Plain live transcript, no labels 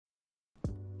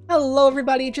Hello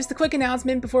everybody, just a quick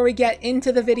announcement before we get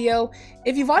into the video.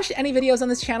 If you've watched any videos on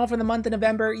this channel for the month of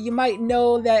November, you might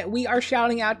know that we are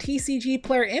shouting out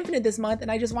TCGplayer Infinite this month,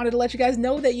 and I just wanted to let you guys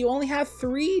know that you only have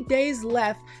 3 days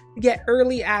left to get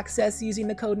early access using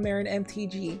the code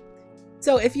merynmtg.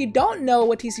 So if you don't know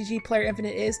what TCGplayer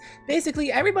Infinite is,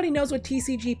 basically everybody knows what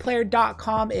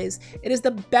TCGplayer.com is. It is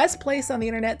the best place on the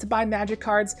internet to buy Magic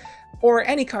cards, or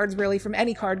any cards really, from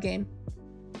any card game.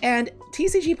 And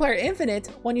TCGplayer Infinite,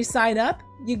 when you sign up,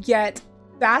 you get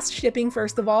fast shipping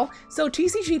first of all. So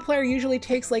TCGplayer usually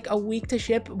takes like a week to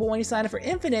ship, but when you sign up for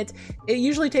Infinite, it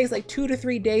usually takes like 2 to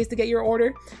 3 days to get your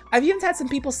order. I've even had some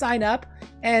people sign up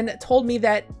and told me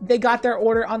that they got their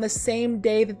order on the same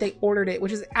day that they ordered it,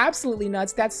 which is absolutely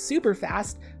nuts. That's super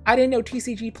fast. I didn't know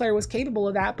TCGplayer was capable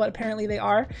of that, but apparently they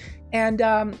are. And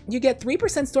you get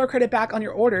 3% store credit back on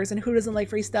your orders, and who doesn't like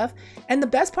free stuff? And the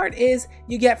best part is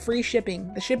you get free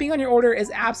shipping. The shipping on your order is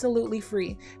absolutely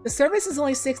free. The service is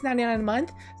only $6.99 a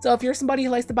month, so if you're somebody who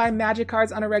likes to buy Magic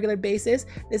cards on a regular basis,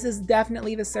 this is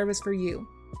definitely the service for you.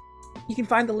 You can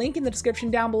find the link in the description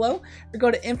down below, or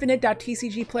go to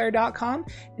infinite.tcgplayer.com,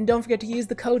 and don't forget to use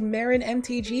the code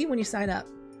merynmtg when you sign up.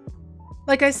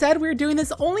 Like I said, we're doing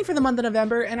this only for the month of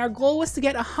November, and our goal was to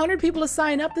get 100 people to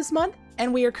sign up this month,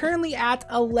 and we are currently at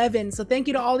 11. So thank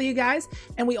you to all of you guys,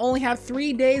 and we only have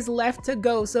 3 days left to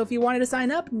go. So if you wanted to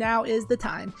sign up, now is the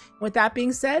time. With that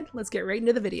being said, let's get right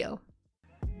into the video.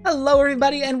 Hello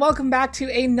everybody, and welcome back to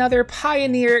another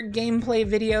Pioneer gameplay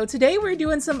video. Today we're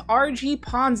doing some RG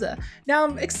PONZA. Now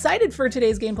I'm excited for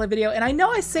today's gameplay video, and I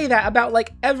know I say that about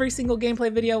like every single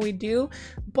gameplay video we do,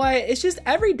 but it's just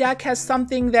every deck has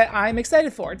something that I'm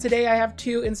excited for. Today I have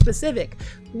 2 in specific.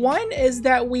 One is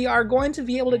that we are going to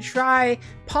be able to try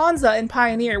PONZA and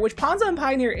Pioneer, which PONZA and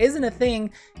Pioneer isn't a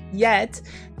thing yet,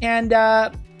 and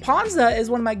PONZA is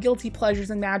one of my guilty pleasures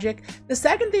in Magic. The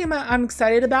second thing I'm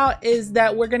excited about is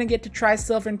that we're going to get to try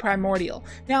Silver and Primordial.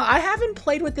 Now, I haven't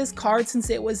played with this card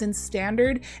since it was in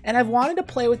Standard, and I've wanted to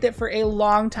play with it for a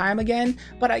long time again,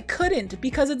 but I couldn't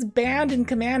because it's banned in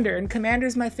Commander, and Commander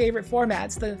is my favorite format.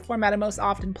 It's the format I most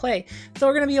often play. So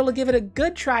we're going to be able to give it a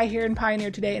good try here in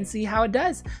Pioneer today and see how it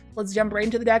does. Let's jump right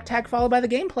into the deck tech followed by the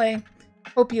gameplay.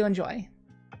 Hope you enjoy.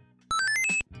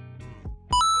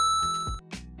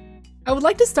 I would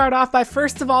like to start off by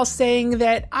first of all saying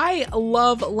that I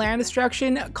love land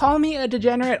destruction. Call me a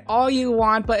degenerate all you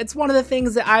want, but it's one of the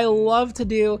things that I love to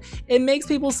do. It makes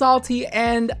people salty,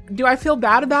 and do I feel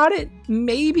bad about it?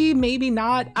 Maybe, maybe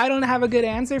not. I don't have a good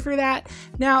answer for that.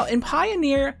 Now, in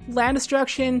Pioneer, land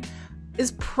destruction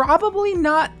is probably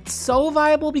not so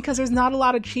viable because there's not a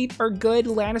lot of cheap or good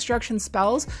land destruction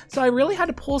spells, so I really had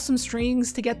to pull some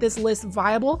strings to get this list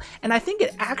viable, and I think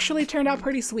it actually turned out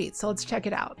pretty sweet, so let's check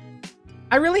it out.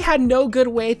 I really had no good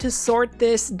way to sort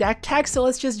this deck tech, so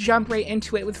let's just jump right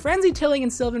into it. With Frenzy Tilling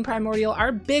and Sylvan Primordial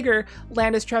are bigger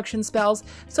land destruction spells.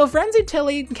 So Frenzy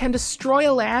Tilling can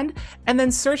destroy a land and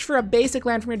then search for a basic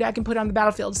land from your deck and put it on the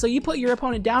battlefield. So you put your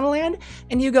opponent down a land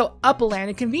and you go up a land.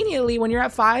 And conveniently, when you're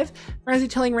at 5, Frenzy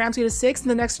Tilling ramps you to 6, and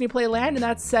the next time you play a land, and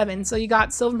that's 7. So you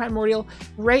got Sylvan Primordial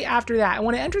right after that. And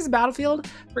when it enters the battlefield,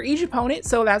 for each opponent,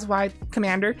 so that's why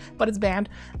Commander, but it's banned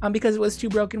because it was too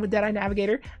broken with Deadeye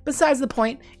Navigator. Besides the point,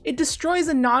 it destroys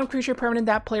a non-creature permanent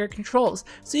that player controls.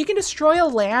 So you can destroy a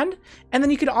land, and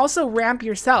then you can also ramp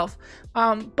yourself.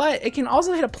 But it can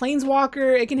also hit a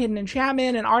planeswalker, it can hit an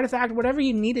enchantment, an artifact, whatever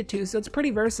you need it to, so it's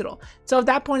pretty versatile. So at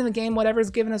that point in the game, whatever's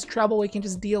giving us trouble, we can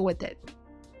just deal with it.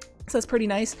 So that's pretty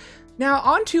nice. Now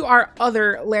on to our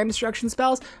other land destruction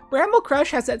spells. Bramble Crush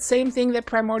has that same thing that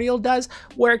Primordial does,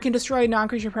 where it can destroy a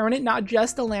non-creature permanent, not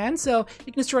just a land. So it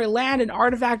can destroy a land, an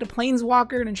artifact, a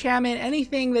planeswalker, an enchantment,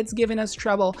 anything that's given us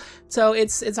trouble. So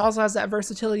it's also has that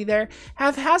versatility there.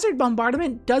 Haphazard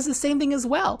Bombardment does the same thing as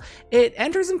well. It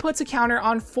enters and puts a counter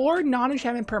on 4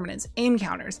 non-enchantment permanents, aim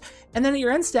counters. And then at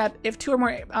your end step, if 2 or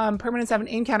more permanents have an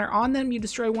aim counter on them, you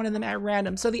destroy one of them at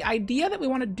random. So the idea that we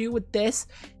want to do with this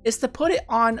is to put it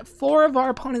on 4 of our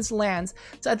opponent's lands.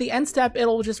 So at the end step,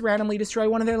 it'll just randomly destroy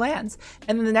one of their lands.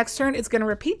 And then the next turn, it's going to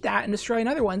repeat that and destroy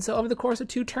another one. So over the course of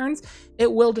 2 turns,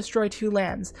 it will destroy 2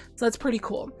 lands. So that's pretty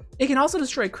cool. It can also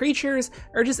destroy creatures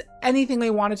or just anything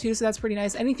they wanted to, so that's pretty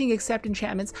nice. Anything except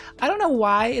enchantments. I don't know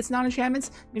why it's not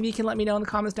enchantments. Maybe you can let me know in the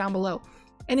comments down below.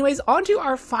 Anyways, on to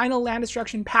our final land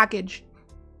destruction package.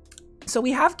 So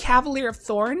we have Cavalier of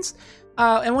Thorns.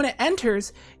 And when it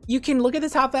enters, you can look at the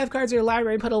top 5 cards of your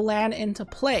library and put a land into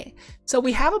play. So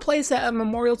we have a playset of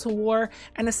Memorial to War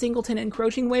and a Singleton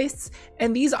Encroaching Wastes,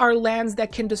 and these are lands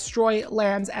that can destroy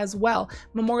lands as well.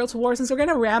 Memorial to War, since we're going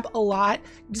to ramp a lot,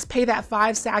 just pay that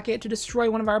 5, sack it to destroy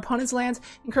one of our opponent's lands.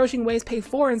 Encroaching Wastes, pay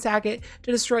 4 and sack it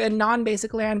to destroy a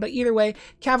non-basic land, but either way,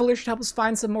 Cavalier should help us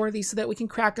find some more of these so that we can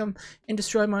crack them and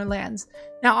destroy more lands.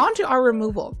 Now on to our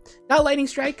removal. Got Lightning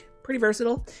Strike, pretty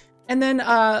versatile. And then,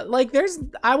 I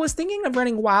was thinking of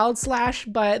running Wild Slash,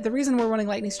 but the reason we're running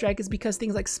Lightning Strike is because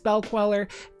things like Spell Queller,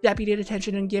 Deputy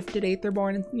Detention, and Gifted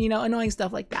Aetherborn, and, you know, annoying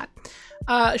stuff like that.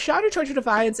 Chandra Torch of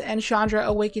Defiance and Chandra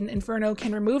Awakened Inferno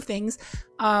can remove things.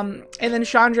 And then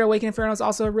Chandra Awakened Inferno is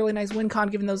also a really nice win con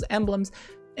given those emblems.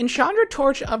 And Chandra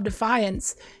Torch of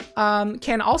Defiance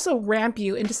can also ramp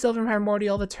you into Sylvan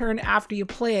Primordial the turn after you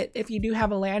play it if you do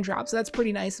have a land drop. So that's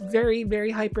pretty nice. Very,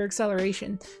 very hyper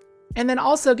acceleration. And then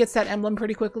also gets that emblem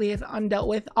pretty quickly if undealt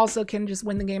with. Also can just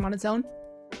win the game on its own.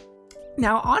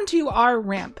 Now onto our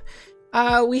ramp.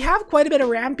 We have quite a bit of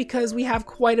ramp because we have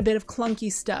quite a bit of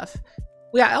clunky stuff.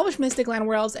 We got Elvish Mystic,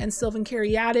 Land Elves, and Sylvan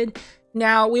Caryatid.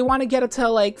 Now we want to get up to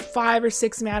like 5 or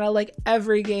 6 mana like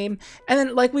every game. And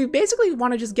then like we basically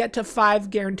want to just get to 5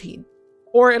 guaranteed.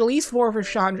 Or at least 4 for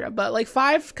Chandra, but like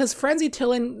 5, because Frenzy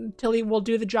Tilly will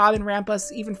do the job and ramp us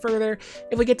even further.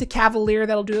 If we get to Cavalier,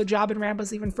 that'll do the job and ramp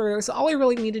us even further. So all we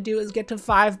really need to do is get to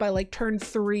 5 by like turn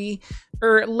 3,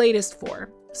 or latest 4.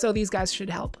 So these guys should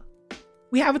help.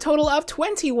 We have a total of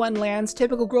 21 lands,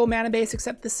 typical Gruul mana base,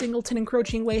 except the Singleton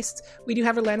Encroaching Wastes. We do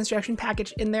have a land instruction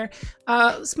package in there.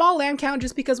 Small land count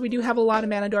just because we do have a lot of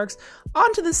mana dorks.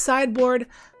 Onto the sideboard.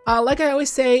 Like I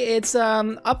always say, it's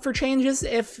up for changes.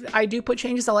 If I do put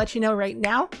changes, I'll let you know right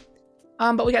now.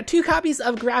 But we got 2 copies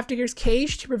of Grafdigger's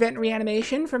Cage to prevent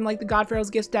reanimation from like the Godfarrow's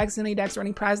Gifts decks, any decks or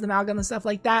any Prized Amalgam and stuff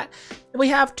like that. We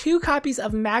have 2 copies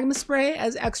of Magma Spray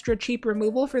as extra cheap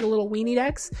removal for the little weenie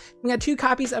decks. We got 2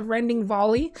 copies of Rending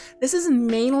Volley. This is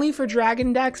mainly for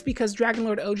Dragon decks because Dragon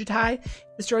Lord Ojutai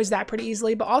destroys that pretty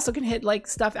easily, but also can hit like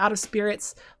stuff out of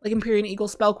spirits, like Empyrean Eagle,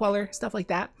 Spell Queller, stuff like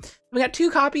that. We got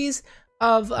 2 copies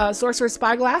of Sorcerer's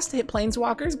Spyglass to hit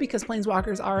Planeswalkers because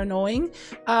Planeswalkers are annoying.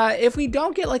 If we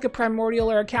don't get like a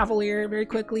Primordial or a Cavalier very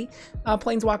quickly,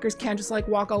 Planeswalkers can just like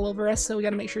walk all over us, so we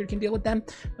gotta make sure we can deal with them.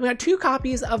 And we got 2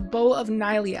 copies of Bow of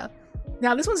Nylea.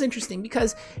 Now this one's interesting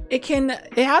because it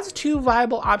has 2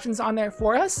 viable options on there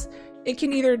for us. It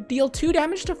can either deal 2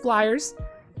 damage to flyers,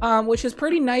 which is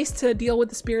pretty nice to deal with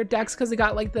the spirit decks because they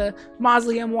got like the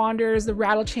Mausoleum Wanderers, the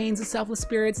Rattle Chains, the Selfless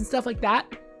Spirits, and stuff like that.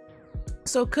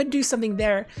 So it could do something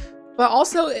there, but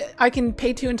also I can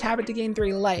pay 2 and tap it to gain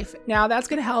 3 life. Now that's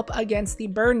going to help against the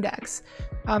burn decks.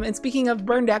 And speaking of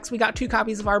burn decks, we got 2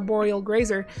 copies of Arboreal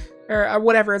Grazer, or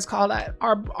whatever it's called,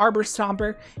 Arbor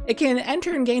Stomper. It can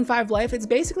enter and gain 5 life. It's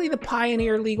basically the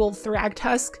Pioneer Legal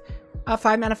Thragtusk.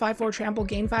 5 mana, 5/4 trample,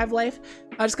 gain 5 life.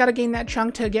 I just got to gain that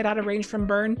chunk to get out of range from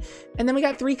burn. And then we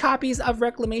got 3 copies of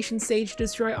Reclamation Sage to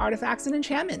destroy artifacts and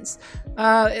enchantments.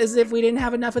 As if we didn't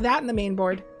have enough of that in the main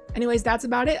board. Anyways, that's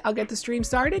about it. I'll get the stream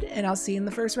started, and I'll see you in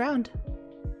the first round.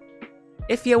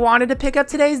 If you wanted to pick up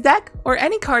today's deck, or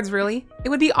any cards really, it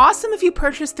would be awesome if you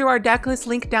purchased through our deck list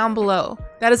link down below.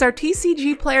 That is our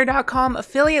TCGplayer.com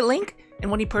affiliate link,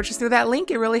 and when you purchase through that link,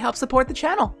 it really helps support the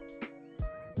channel.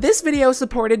 This video is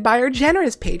supported by our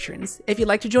generous patrons. If you'd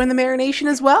like to join the Meryn Nation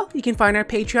as well, you can find our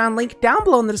Patreon link down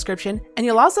below in the description, and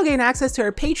you'll also gain access to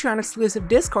our Patreon exclusive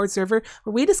Discord server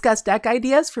where we discuss deck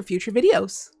ideas for future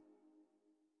videos.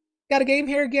 Got a game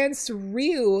here against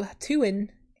Ryu Tuin,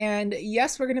 and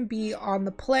yes, we're going to be on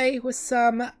the play with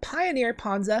some Pioneer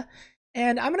PONZA,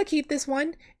 and I'm going to keep this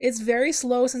one. It's very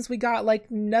slow since we got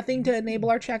like nothing to enable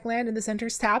our check land and the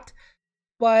center's tapped,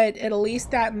 but at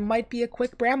least that might be a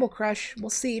quick Bramble Crush. We'll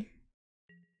see.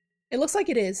 It looks like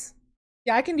it is.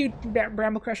 Yeah, I can do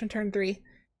Bramble Crush on turn 3,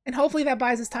 and hopefully that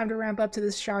buys us time to ramp up to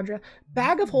this Chandra.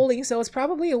 Bag of Holding, so it's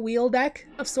probably a wheel deck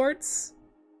of sorts.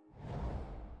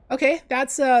 Okay,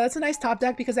 that's a nice top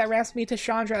deck because that ramps me to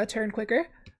Chandra a turn quicker.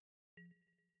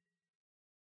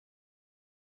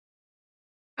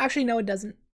 Actually, no, it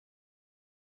doesn't.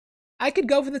 I could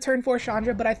go for the turn 4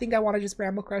 Chandra, but I think I want to just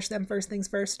Bramble Crush them first things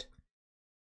first.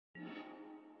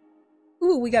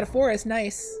 Ooh, we got a forest,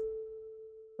 nice.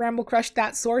 Bramble Crush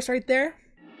that source right there.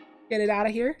 Get it out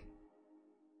of here.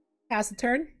 Pass the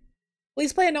turn.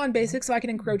 Please play a non-basic so I can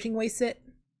Encroaching Waste it.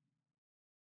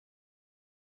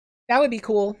 That would be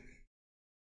cool.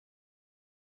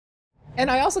 And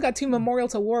I also got 2 Memorial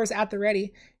to Wars at the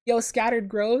ready. Yo, Scattered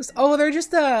Groves. Oh, they're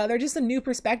just a new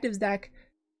Perspectives deck.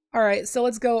 All right, so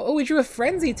let's go. Oh, we drew a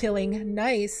Frenzy Tilling.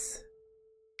 Nice.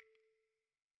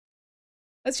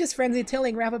 Let's just Frenzy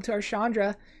Tilling, wrap up to our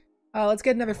Chandra. Let's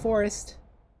get another forest.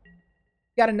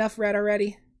 Got enough red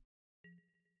already.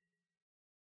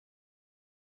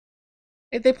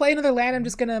 If they play another land, I'm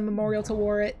just gonna Memorial to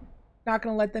War it. Not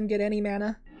gonna let them get any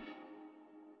mana.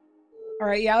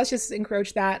 Alright, yeah, let's just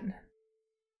encroach that.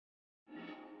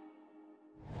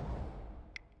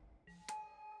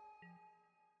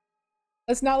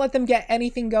 Let's not let them get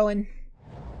anything going.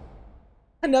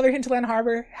 Another Hinterland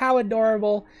Harbor. How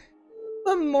adorable.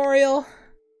 Memorial.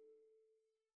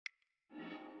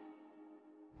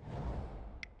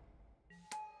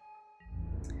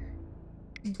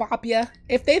 Bop ya.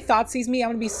 If they Thoughtseize me, I'm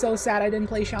gonna be so sad I didn't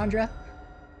play Chandra.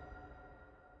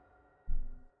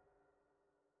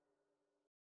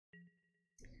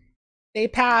 They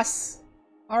pass.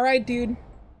 Alright, dude.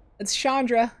 It's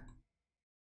Chandra.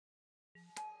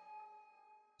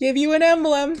 Give you an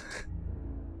emblem.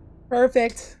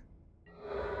 Perfect.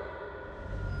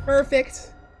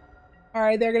 Perfect.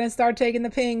 Alright, they're gonna start taking the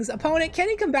pings. Opponent, can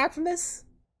you come back from this?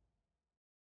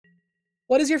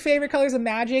 What is your favorite colors of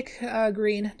Magic?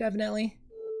 Green, definitely.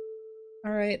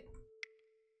 Alright.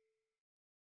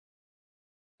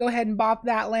 Go ahead and bop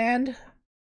that land.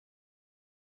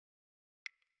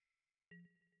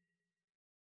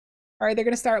 Alright, they're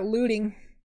gonna start looting.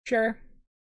 Sure.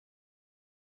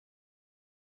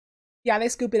 Yeah, they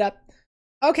scoop it up.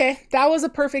 Okay, that was a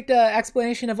perfect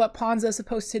explanation of what PONZA is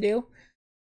supposed to do.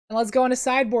 And let's go on to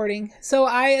sideboarding. So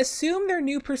I assume they're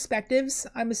new perspectives.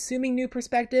 I'm assuming new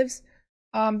perspectives.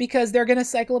 Because they're gonna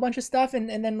cycle a bunch of stuff, and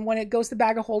then when it goes to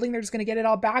Bag of Holding, they're just gonna get it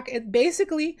all back. It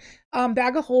basically,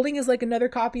 Bag of Holding is like another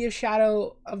copy of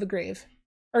Shadow of the Grave,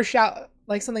 or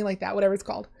like something like that, whatever it's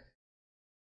called.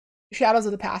 Shadows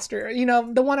of the Past, or you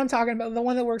know, the one I'm talking about, the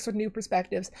one that works with new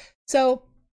perspectives. So,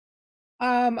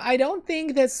 I don't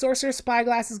think that Sorcerer's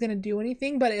Spyglass is gonna do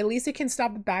anything, but at least it can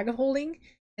stop the Bag of Holding,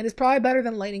 and it's probably better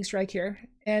than Lightning Strike here.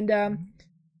 And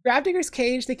Gravedigger's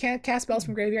Cage, they can't cast spells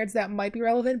from graveyards. That might be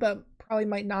relevant, but probably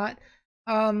might not.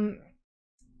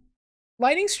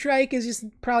 Lightning Strike is just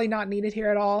probably not needed here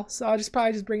at all, so I'll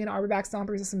probably just bring in Arborback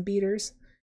Stompers and some beaters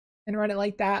and run it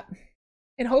like that,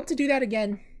 and hope to do that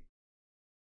again.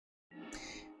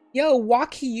 Yo,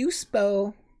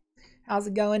 Wakiuspo, how's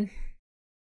it going?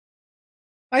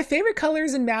 My favorite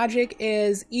colors in Magic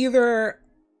is either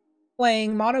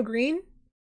playing mono green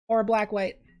or black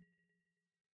white.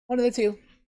 One of the two.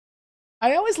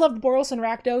 I always loved Boros and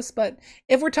Rakdos, but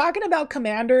if we're talking about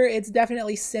Commander, it's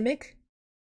definitely Simic.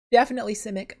 Definitely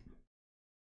Simic.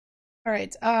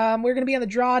 Alright, we're gonna be on the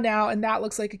draw now, and that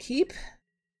looks like a keep.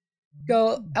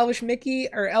 Go Elvish Mickey,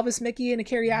 or Elvis Mickey, and a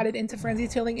Caryatid into Frenzy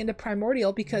Tilling into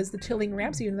Primordial, because the Tilling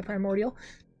ramps you into the Primordial.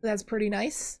 So that's pretty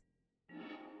nice.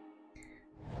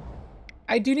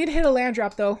 I do need to hit a land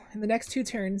drop, though, in the next 2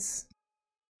 turns.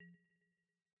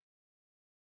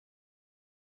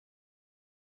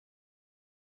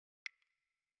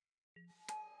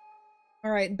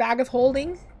 Alright, Bag of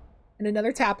Holding, and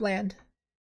another tap land.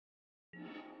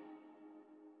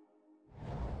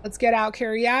 Let's get out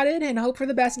Caryatid and hope for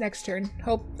the best next turn.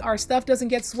 Hope our stuff doesn't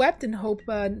get swept, and hope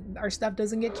our stuff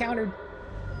doesn't get countered.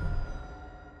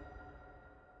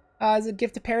 Is it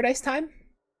Gift of Paradise time?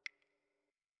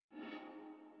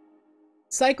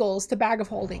 Cycles to Bag of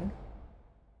Holding.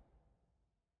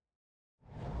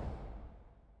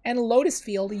 And Lotus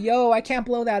Field. Yo, I can't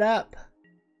blow that up.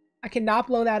 I cannot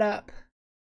blow that up.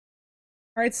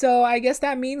 Alright, so I guess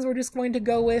that means we're just going to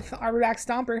go with Arborback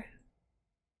Stomper.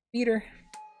 Beater.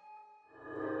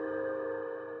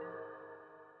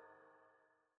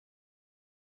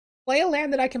 Play a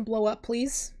land that I can blow up,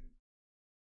 please.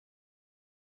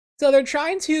 So they're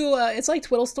trying to, it's like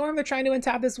Twiddlestorm, they're trying to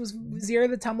untap this with Vizier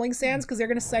the Tumbling Sands because they're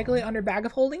going to cycle it under Bag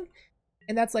of Holding.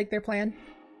 And that's like their plan.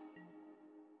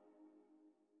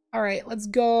 Alright, let's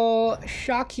go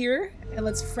Shock here, and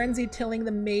let's Frenzy Tilling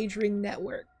the Mage Ring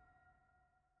Network.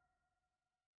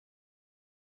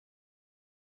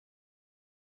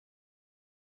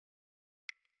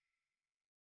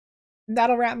 And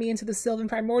that'll wrap me into the Sylvan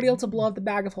Primordial to blow up the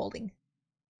Bag of Holding.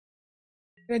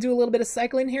 I'm gonna do a little bit of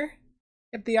cycling here.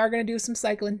 If they are gonna do some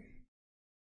cycling.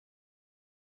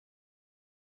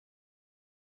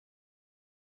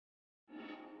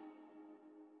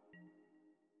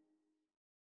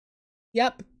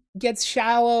 Yep. Gets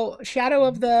Shadow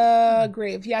of the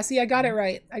Grave. Yeah, see, I got it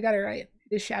right. I got it right.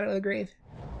 It is Shadow of the Grave.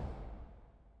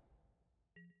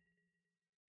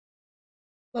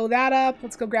 Blow that up.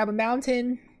 Let's go grab a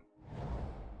mountain.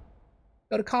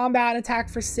 Go to combat and attack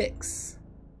for 6.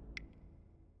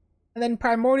 And then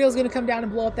Primordial is going to come down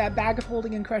and blow up that Bag of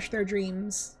Holding and crush their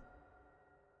dreams.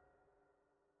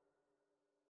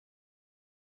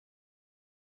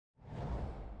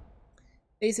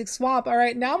 Basic swamp. All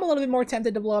right, now I'm a little bit more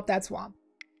tempted to blow up that swamp.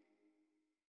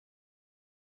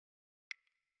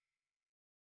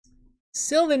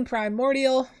 Sylvan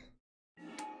Primordial.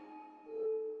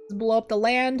 Let's blow up the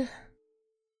land.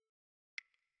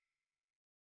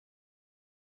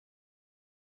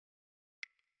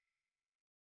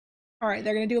 All right,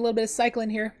 they're going to do a little bit of cycling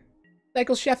here.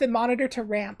 Cycle Chef and Monitor to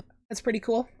ramp. That's pretty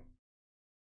cool.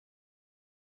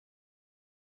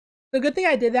 The good thing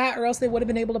I did that, or else they would have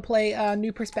been able to play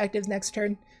New Perspectives next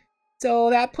turn. So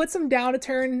that puts them down a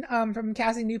turn from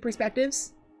casting New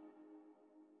Perspectives.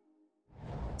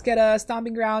 Let's get a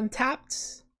Stomping Ground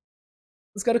tapped.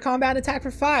 Let's go to combat and attack for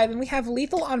 5. And we have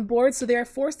lethal on board, so they're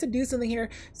forced to do something here.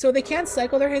 So they can't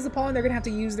cycle their Haze of Pollen. They're going to have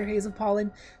to use their Haze of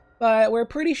Pollen. But we're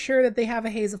pretty sure that they have a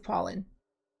Haze of Pollen.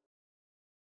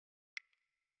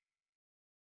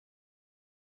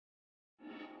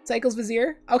 Cycles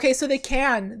Vizier. Okay, so they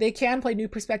can play New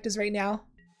Perspectives right now.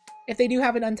 If they do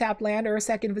have an untapped land or a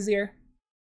second Vizier.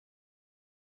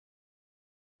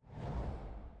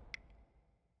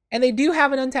 And they do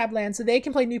have an untapped land, so they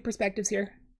can play New Perspectives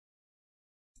here.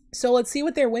 So let's see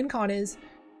what their win con is.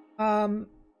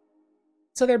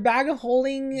 So their Bag of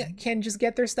Holding can just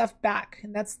get their stuff back,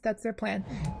 and that's their plan.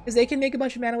 Because they can make a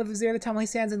bunch of mana with Vizier, the Tumbling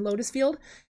Sands, and Lotus Field,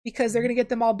 because they're going to get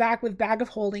them all back with Bag of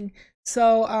Holding.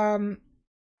 So,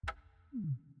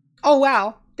 oh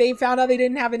wow, they found out they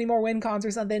didn't have any more win cons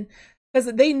or something.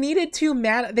 Because they needed 2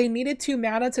 mana. They needed 2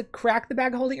 mana to crack the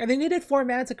Bag of Holding, or they needed 4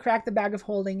 mana to crack the Bag of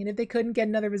Holding. And if they couldn't get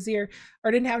another Vizier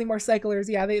or didn't have any more cyclers,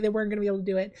 yeah, they weren't going to be able to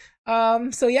do it.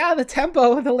 So yeah, the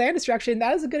tempo, the land destruction,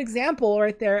 that is a good example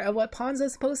right there of what PONZA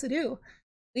is supposed to do.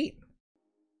 Sweet.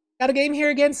 Got a game here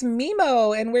against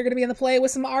Mimo, and we're going to be in the play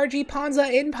with some RG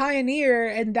PONZA in Pioneer,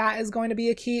 and that is going to be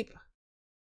a keep.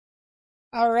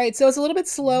 All right, so it's a little bit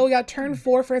slow. We got turn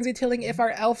 4 Frenzy Tilling if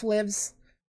our elf lives.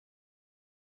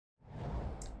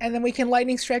 And then we can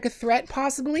Lightning Strike a threat,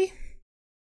 possibly.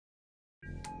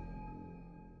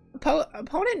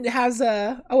 Opponent has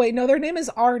a... Oh wait, no, their name is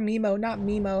R Nemo, not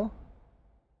Mimo.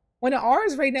 When an R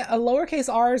is right a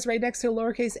lowercase r is right next to a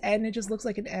lowercase n, it just looks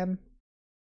like an M.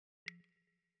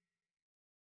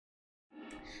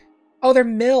 Oh, they're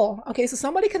Mill. Okay, so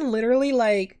somebody can literally,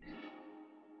 like,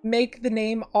 make the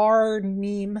name R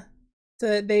Meme.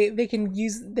 So they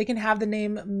can have the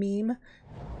name Meme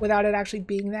without it actually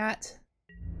being that.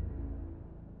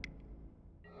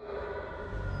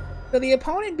 So the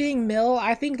opponent being Mill,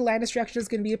 I think land destruction is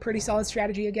going to be a pretty solid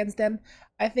strategy against them.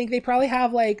 I think they probably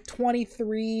have like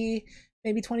 23,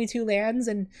 maybe 22 lands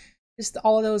and just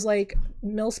all of those like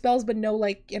mill spells, but no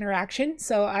like interaction.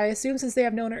 So I assume since they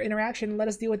have no interaction, let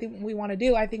us do what we want to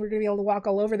do. I think we're going to be able to walk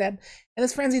all over them. And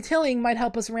this Frenzy Tilling might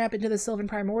help us ramp into the Sylvan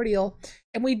Primordial.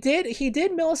 And he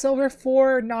did mill us over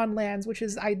 4 non-lands, which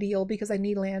is ideal because I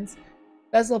need lands.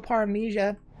 Bezel of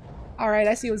Paramnesia. All right,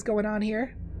 I see what's going on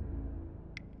here.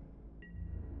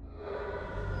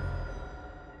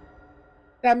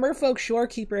 That Merfolk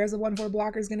Shorekeeper as a 1/4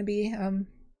 blocker is going to be,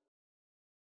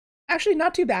 actually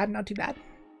not too bad, not too bad.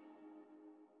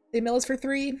 They mill us for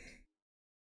 3.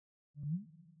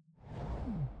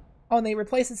 Oh, and they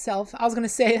replace itself. I was going to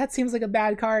say, that seems like a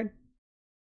bad card.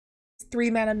 It's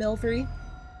 3 mana mill 3.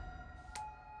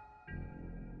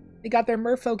 They got their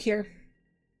Merfolk here.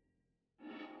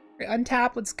 Right,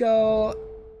 untap, let's go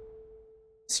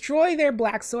destroy their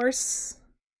Black Source.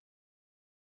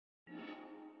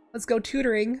 Let's go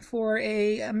tutoring for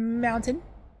a mountain.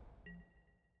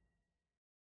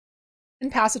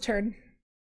 And pass a turn.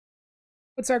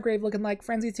 What's our grave looking like?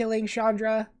 Frenzy Tilling,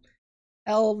 Chandra,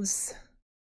 Elves.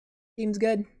 Seems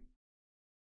good.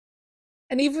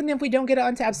 And even if we don't get an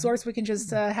untapped source, we can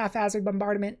just haphazard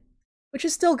bombardment, which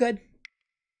is still good.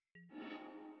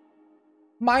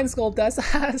 Mind Sculpt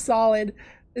us. Solid.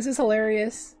 This is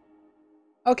hilarious.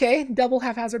 Okay, double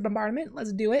haphazard bombardment.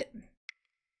 Let's do it.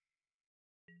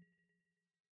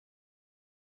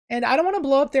 And I don't want to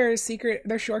blow up their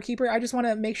Shorekeeper. I just want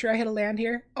to make sure I hit a land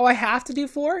here. Oh, I have to do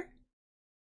 4?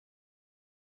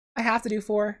 I have to do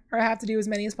 4. Or I have to do as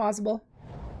many as possible.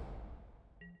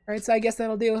 Alright, so I guess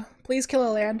that'll do. Please kill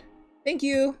a land. Thank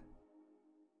you.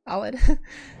 Solid.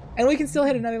 And we can still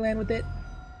hit another land with it.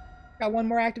 Got 1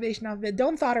 more activation off of it.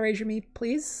 Don't Thought Erasure me,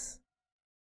 please.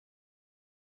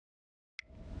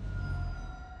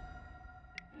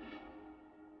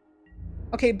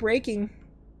 Okay, breaking.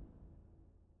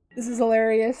 This is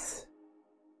hilarious.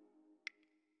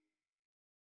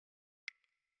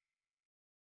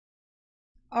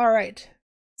 Alright.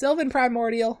 Sylvan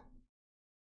Primordial.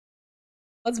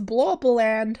 Let's blow up a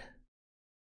land.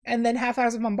 And then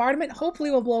haphazard bombardment. Hopefully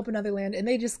we'll blow up another land. And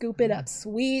they just scoop it up.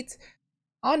 Sweet.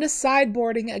 On to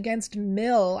sideboarding against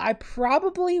Mill. I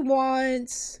probably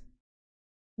want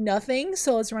nothing,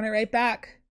 so let's run it right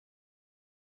back.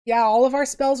 Yeah, all of our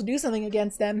spells do something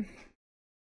against them.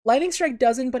 Lightning Strike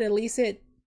doesn't, but at least it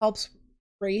helps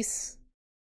race.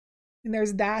 And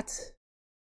there's that.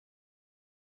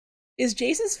 Is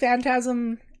Jace's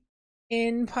Phantasm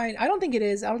in Pioneer? I don't think it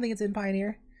is. I don't think it's in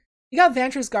Pioneer. You got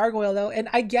Vantress Gargoyle, though. And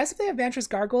I guess if they have Vantress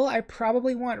Gargoyle, I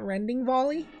probably want Rending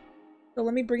Volley. So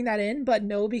let me bring that in. But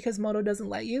no, because Moto doesn't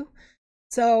let you.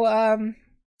 So,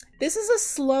 this is a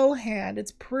slow hand.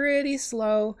 It's pretty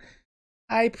slow.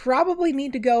 I probably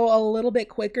need to go a little bit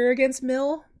quicker against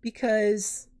Mill.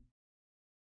 Because,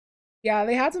 yeah,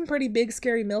 they had some pretty big,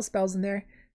 scary Mill spells in there.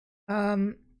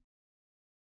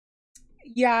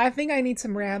 Yeah, I think I need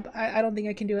some ramp. I don't think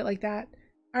I can do it like that.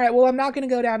 Alright, well, I'm not going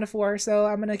to go down to 4, so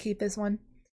I'm going to keep this one.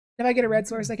 If I get a red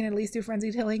source, I can at least do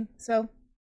Frenzy Tilling, so.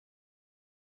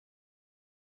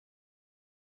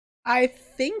 I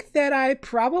think that I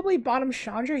probably bottom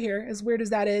Chandra here, as weird as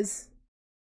that is.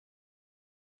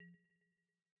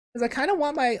 Because I kind of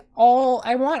want I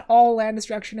want all land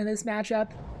destruction in this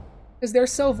matchup. Because they're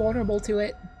so vulnerable to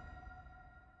it.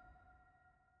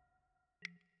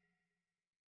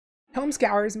 Home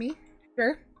Scours me,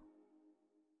 sure.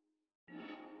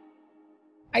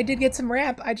 I did get some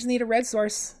ramp, I just need a red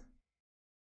source.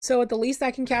 So at the least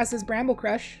I can cast is Bramble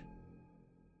Crush.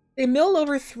 They milled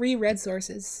over 3 red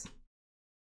sources.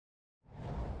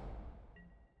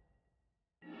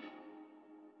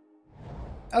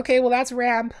 Okay, well that's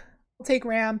ramp. We'll take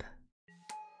ramp.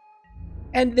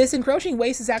 And this Encroaching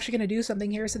Waste is actually going to do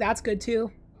something here, so that's good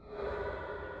too.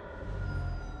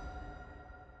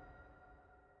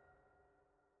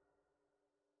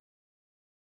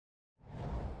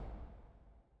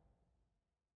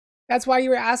 That's why you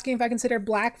were asking if I consider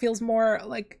black feels more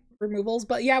like removals.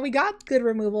 But yeah, we got good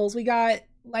removals. We got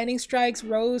Lightning Strikes,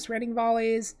 Rose, Rending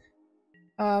Volleys,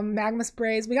 Magma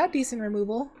Sprays. We got decent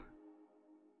removal.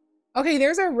 Okay,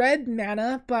 there's our red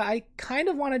mana, but I kind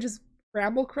of want to just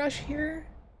Bramble Crush here.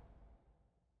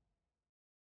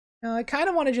 No, I kind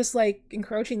of want to just like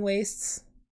Encroaching Wastes.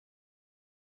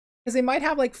 Because they might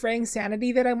have like Fraying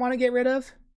Sanity that I want to get rid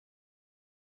of.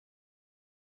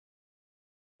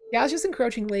 Yeah, it's just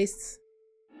Encroaching Wastes.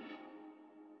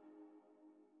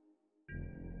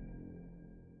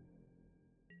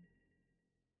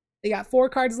 They got 4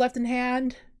 cards left in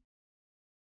hand.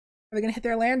 Are they going to hit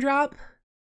their land drop?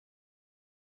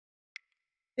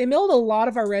 They milled a lot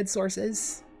of our red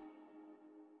sources.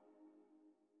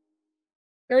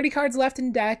 30 cards left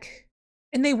in deck.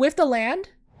 And they whiffed a land?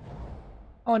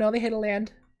 Oh no, they hit a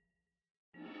land.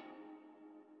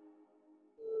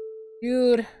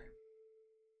 Dude.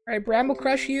 Alright, Bramble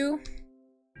Crush you.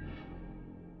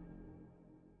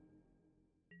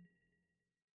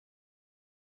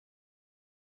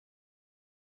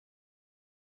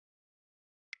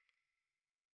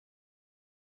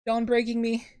 Don't breaking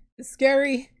me. It's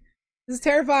scary. This is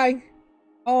terrifying.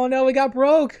 Oh no, we got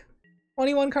broke.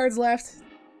 21 cards left.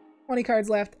 20 cards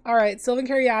left. Alright, Sylvan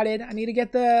Caryatid. I need to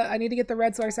get the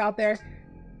red source out there.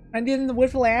 I need the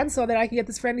Whiff land so that I can get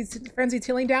this Frenzy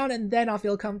Tilling down, and then I'll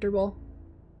feel comfortable.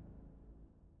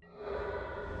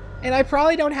 And I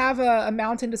probably don't have a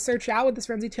mountain to search out with this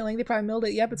Frenzy Tilling. They probably milled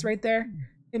it. Yep, it's right there.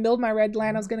 They milled my red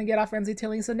land I was going to get off Frenzy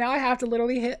Tilling. So now I have to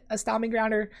literally hit a Stomping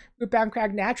Ground or Rootbound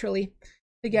Crag naturally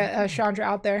to get Chandra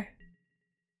out there.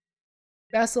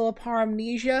 Vessel of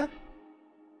Paramnesia.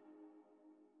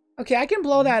 Okay, I can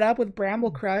blow that up with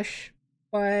Bramble Crush,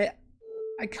 but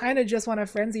I kind of just want a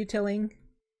Frenzy Tilling.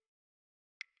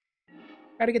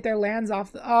 Try to get their lands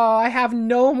off the— oh, I have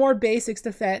no more basics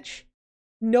to fetch.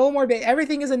 No more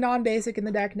everything is a non-basic in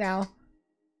the deck now.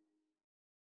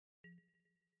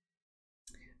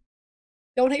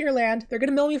 Don't hit your land. They're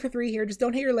gonna mill me for 3 here. Just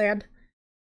don't hit your land.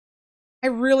 I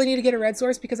really need to get a red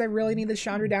source because I really need this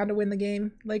Chandra down to win the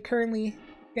game. Like, currently,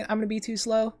 I'm gonna be too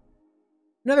slow.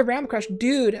 Another Bramble Crush.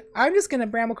 Dude, I'm just gonna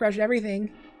Bramble Crush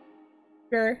everything.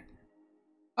 Sure.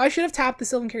 I should have tapped the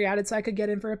Sylvan Caryatid so I could get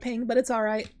in for a ping, but it's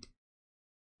alright.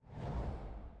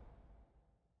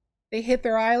 They hit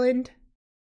their island.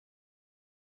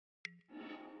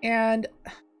 And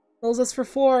fills us for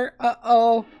 4.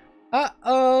 Uh-oh.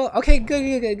 Uh-oh. Okay,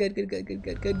 good.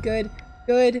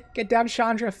 Get down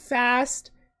Chandra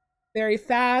fast. Very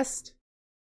fast.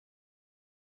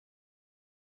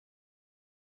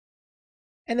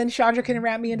 And then Chandra can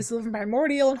ramp me into Sylvan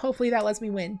Primordial, and hopefully that lets me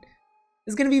win.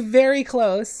 It's gonna be very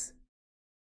close.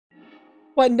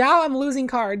 But now I'm losing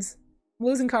cards. I'm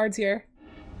losing cards here.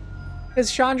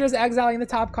 Because Chandra's exiling the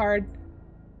top card.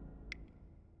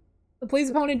 The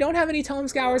Please opponent don't have any Tome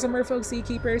Scours or Merfolk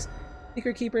Seakeepers.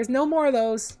 Secret Keepers. No more of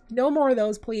those. No more of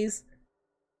those, please.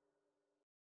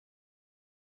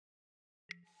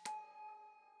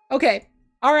 Okay.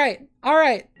 All right. All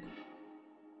right.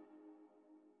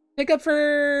 Pick up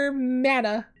for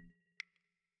mana.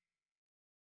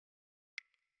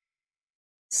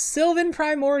 Sylvan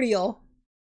Primordial.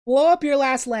 Blow up your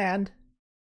last land.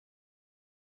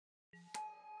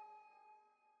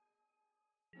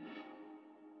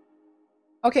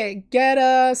 Okay, get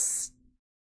us...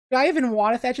 Do I even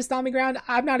want to fetch a Stomping Ground?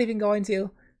 I'm not even going to.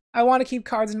 I want to keep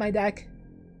cards in my deck.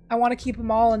 I want to keep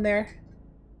them all in there.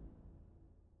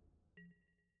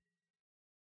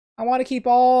 I want to keep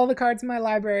all the cards in my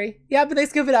library. Yeah, but they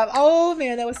skip it up. Oh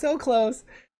man, that was so close.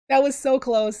 That was so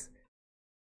close.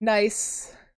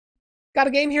 Nice. Got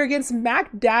a game here against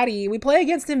Mac Daddy. We play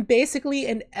against him basically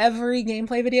in every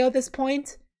gameplay video at this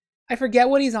point. I forget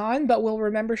what he's on, but we'll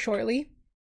remember shortly.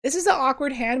 This is an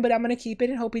awkward hand, but I'm going to keep it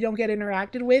and hope we don't get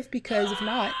interacted with, because if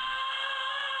not...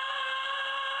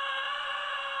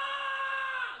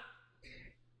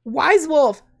 Wise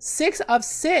Wolf, 6 of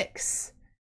 6.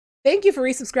 Thank you for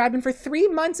resubscribing for 3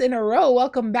 months in a row.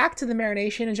 Welcome back to the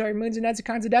Marination. Enjoy your moons and nuts, your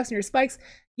kinds of ducks, and your spikes.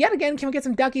 Yet again, can we get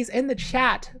some duckies in the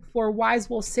chat for Wise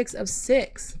Wolf 6 of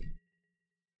 6?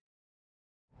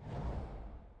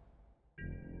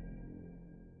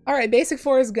 All right, basic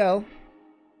 4s go.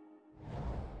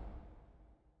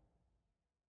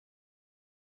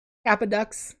 Kappa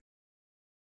ducks.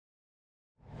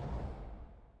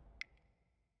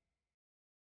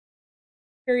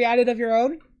 Perioded of your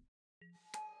own.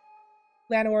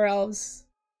 Llanowar elves.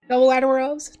 Double Llanowar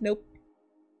elves? Nope.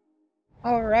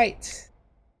 All right.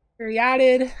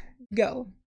 Perioded. Go.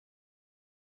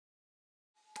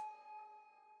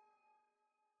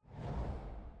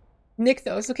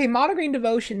 Nykthos. Okay, Mono Green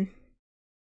Devotion.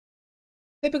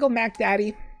 Typical Mac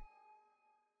Daddy.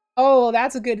 Oh,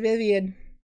 that's a good Vivian.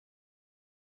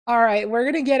 Alright, we're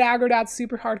gonna get aggroed out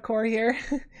super hardcore here.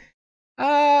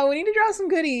 We need to draw some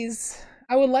goodies.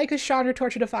 I would like a Chandra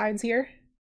Torch of Defiance here.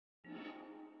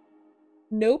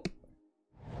 Nope.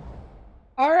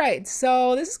 Alright,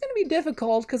 so this is gonna be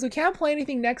difficult because we can't play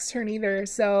anything next turn either,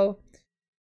 so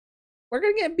we're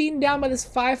gonna get beaten down by this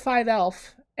 5/5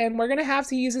 elf, and we're gonna have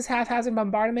to use this haphazard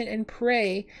bombardment and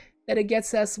pray that it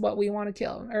gets us what we want to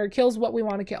kill, or kills what we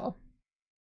want to kill.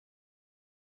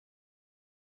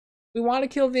 We want to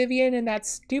kill Vivian and that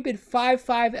stupid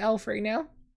 5/5 elf right now.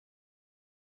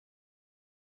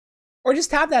 Or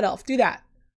just tap that elf. Do that.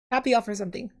 Tap the elf or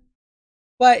something.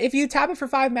 But if you tap it for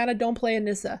 5 mana, don't play a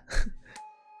Nissa.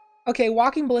 Okay,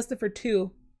 Walking Ballista for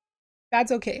 2. That's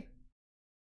okay.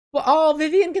 Well, oh,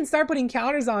 Vivian can start putting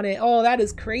counters on it. Oh, that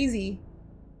is crazy.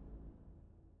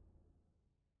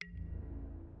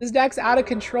 This deck's out of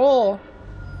control.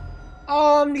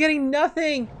 Oh, I'm getting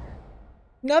nothing.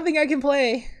 Nothing I can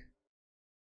play.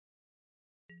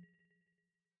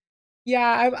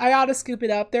 Yeah, I ought to scoop it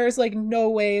up. There's like no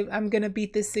way I'm gonna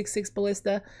beat this 6/6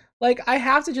 Ballista. Like, I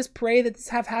have to just pray that this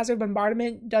haphazard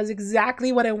bombardment does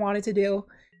exactly what I want it to do.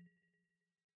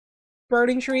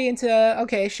 Burning Tree into...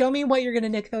 Okay, show me what you're gonna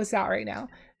Nykthos out right now.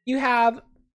 You have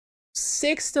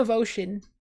 6 Devotion.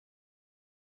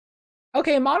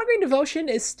 Okay, Mono Green Devotion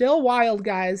is still wild,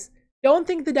 guys. Don't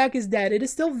think the deck is dead. It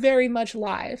is still very much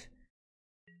live.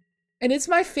 And it's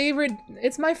my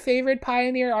favorite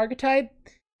Pioneer archetype.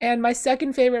 And my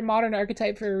second favorite modern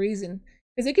archetype for a reason.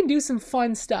 Because it can do some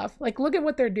fun stuff. Like, look at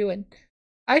what they're doing.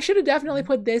 I should have definitely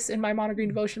put this in my Mono Green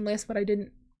Devotion list, but I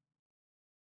didn't.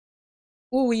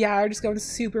 Ooh, yeah, we're just going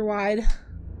super wide.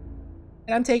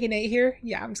 And I'm taking 8 here.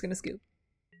 Yeah, I'm just gonna scoop.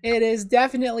 It is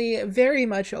definitely very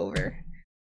much over.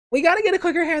 We gotta get a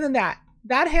quicker hand than that.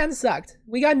 That hand sucked.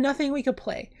 We got nothing we could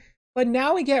play. But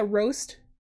now we get Roast,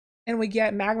 and we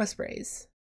get Magma Sprays.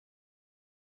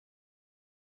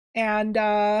 And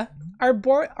our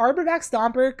Arborback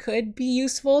Stomper could be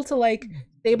useful to like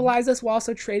stabilize us while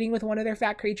also trading with one of their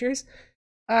fat creatures.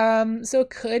 So it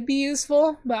could be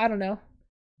useful, but I don't know.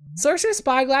 Sorcerer's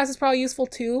Spyglass is probably useful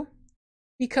too,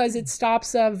 because it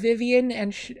stops Vivian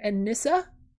and Nissa.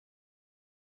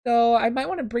 So I might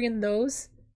want to bring in those.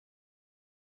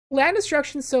 Land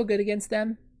Destruction's so good against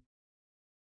them,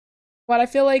 but I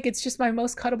feel like it's just my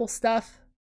most cuttable stuff.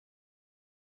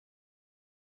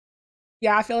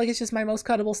 Yeah, I feel like it's just my most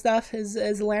cuttable stuff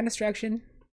is Land Destruction.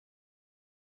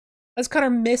 Let's cut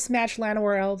our mismatched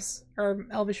Llanowar elves, or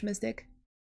Elvish Mystic.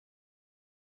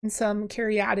 And some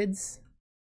Caryatids.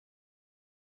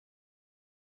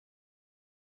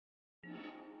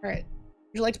 Alright.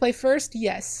 Would you like to play first?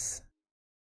 Yes.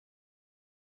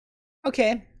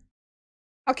 Okay.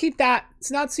 I'll keep that. It's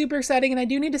not super exciting, and I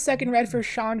do need a second red for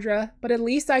Chandra, but at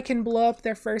least I can blow up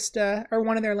their first, or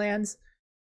one of their lands.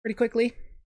 pretty quickly.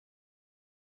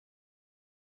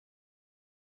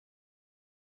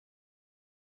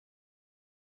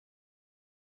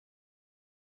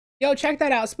 Yo, check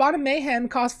that out. Spawn of Mayhem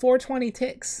costs 420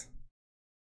 ticks.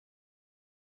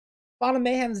 Spawn of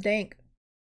Mayhem's dank.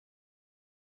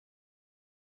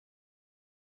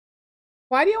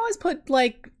 Why do you always put,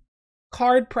 like,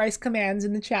 card price commands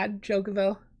in the chat,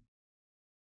 Jokovo?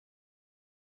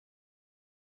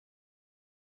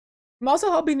 I'm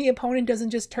also hoping the opponent doesn't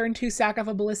just turn 2 sack off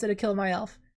a ballista to kill my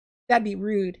elf. That'd be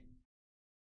rude.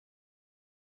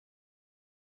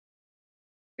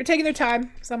 They're taking their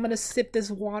time, so I'm gonna sip this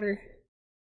water.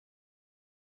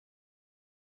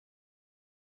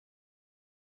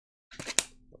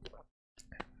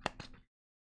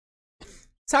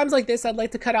 Times like this, I'd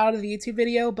like to cut out of the YouTube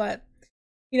video, but,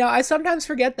 you know, I sometimes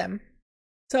forget them.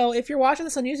 So if you're watching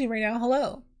this on YouTube right now,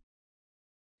 hello.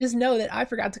 Just know that I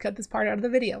forgot to cut this part out of the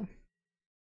video.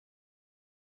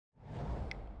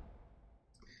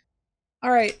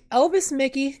 All right, Elvis,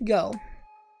 Mickey, go.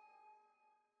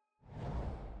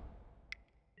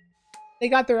 They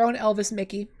got their own Elvis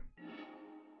Mickey.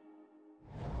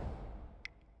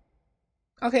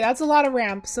 Okay, that's a lot of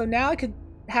ramp. So now I could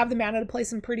have the mana to play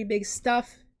some pretty big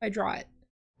stuff if I draw it.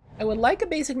 I would like a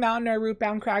basic mountain or a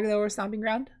root-bound crag though, or a stomping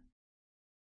ground.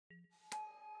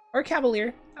 Or a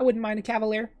cavalier. I wouldn't mind a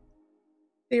cavalier.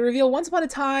 They reveal Once Upon a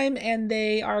Time, and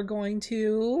they are going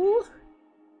to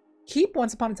keep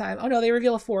Once Upon a Time. Oh no, they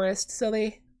reveal a forest. So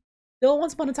they build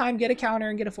Once Upon a Time, get a counter,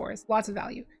 and get a forest. Lots of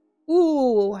value.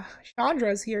 Ooh,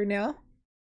 Chandra's here now.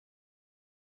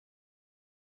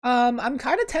 I'm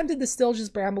kind of tempted to still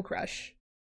just Bramble Crush.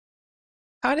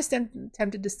 Kind of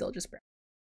tempted to still just Bramble.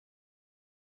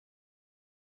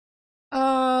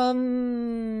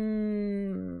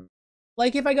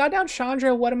 Like if I got down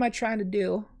Chandra, what am I trying to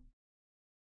do?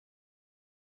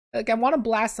 Like I want to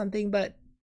blast something, but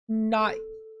not.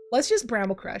 Let's just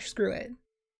Bramble Crush. Screw it.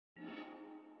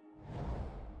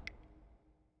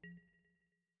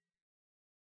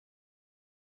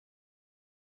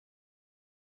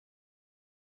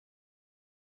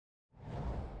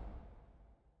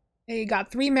 Hey, you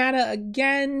got 3 mana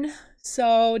again.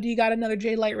 So do you got another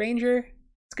Jade Light Ranger?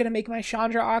 It's gonna make my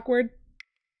Chandra awkward.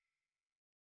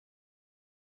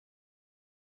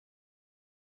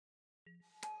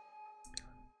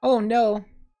 Oh no.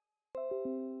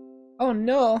 Oh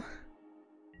no.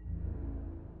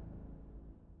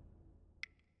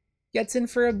 Gets in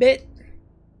for a bit.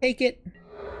 Take it.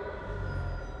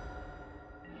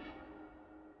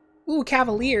 Ooh,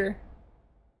 Cavalier.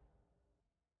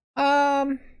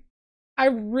 I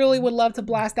really would love to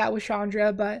blast that with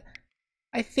Chandra, but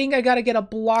I think I gotta get a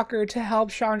blocker to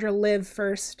help Chandra live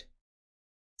first.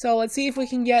 So let's see if we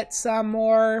can get some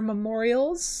more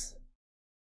memorials.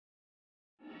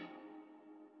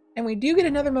 And we do get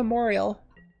another memorial.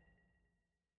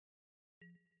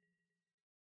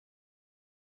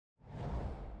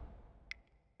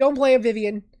 Don't play a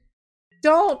Vivian.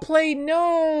 Don't play,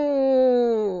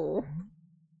 no!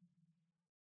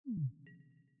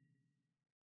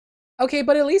 Okay,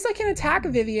 but at least I can attack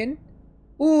Vivian.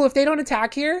 Ooh, if they don't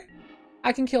attack here,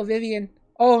 I can kill Vivian.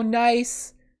 Oh,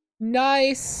 nice.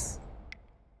 Nice.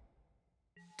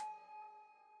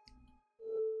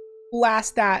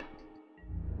 Blast that.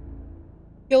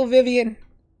 Kill Vivian.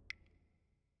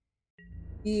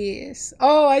 Yes.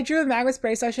 Oh, I drew a magma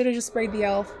spray, so I should have just sprayed the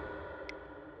elf.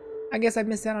 I guess I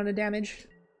missed out on the damage.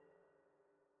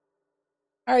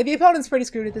 Alright, the opponent's pretty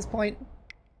screwed at this point.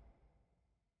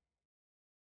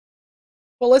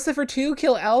 Ballista for 2,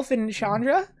 kill elf and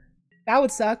Chandra? That would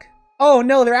suck. Oh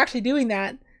no, they're actually doing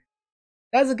that.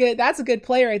 That's a good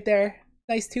play right there.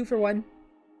 Nice 2 for 1.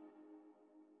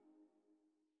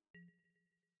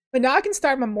 But now I can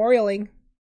start memorialing.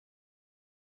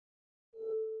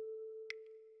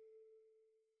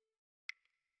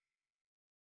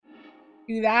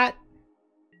 Do that.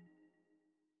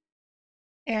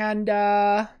 And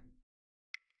I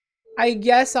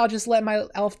guess I'll just let my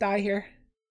elf die here.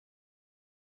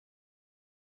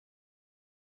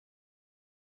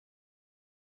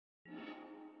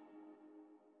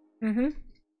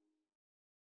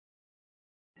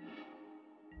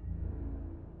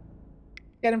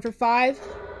 Get him for 5.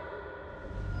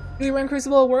 Do we run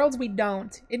Crucible of Worlds? We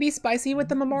don't. It'd be spicy with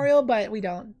the memorial, but we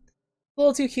don't. A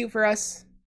little too cute for us.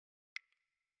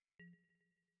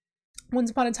 Once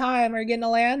Upon a Time, are you getting a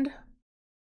land?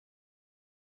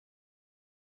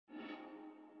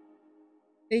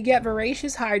 They get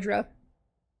Voracious Hydra.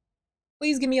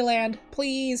 Please give me a land.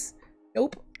 Please.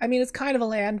 Nope. I mean, it's kind of a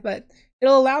land, but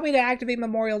it'll allow me to activate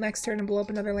Memorial next turn and blow up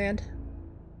another land.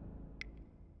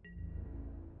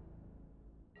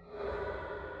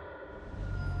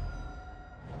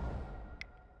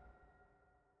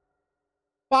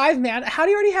 5 mana. How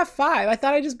do you already have 5? I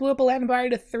thought I just blew up a land and brought it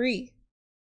to 3.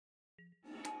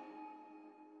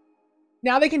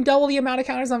 Now they can double the amount of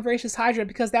counters on Voracious Hydra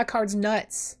because that card's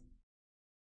nuts.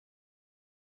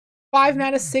 5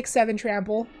 mana, 6/7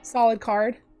 trample. Solid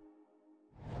card.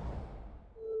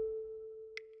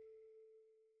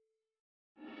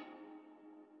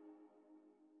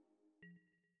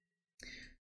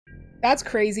 That's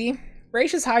crazy.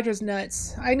 Voracious Hydra's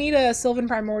nuts. I need a Sylvan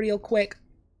Primordial quick.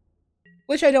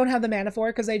 Which I don't have the mana for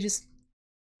because I just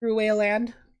threw away a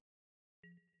land.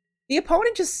 The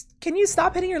opponent just... Can you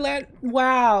stop hitting your land?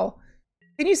 Wow.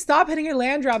 Can you stop hitting your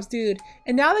land drops, dude?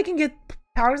 And now they can get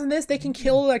counters on this. They can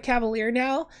kill a Cavalier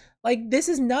now. Like, this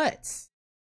is nuts.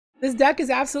 This deck is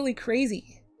absolutely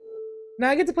crazy. Now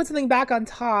I get to put something back on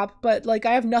top, but, like,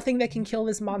 I have nothing that can kill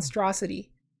this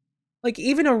monstrosity. Like,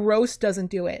 even a Roast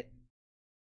doesn't do it.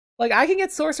 Like, I can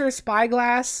get Sorcerer's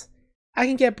Spyglass. I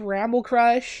can get Bramble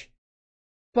Crush.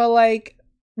 But, like,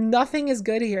 nothing is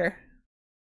good here.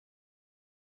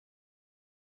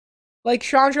 Like,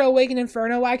 Chandra Awakened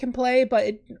Inferno I can play,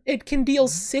 but it can deal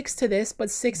 6 to this, but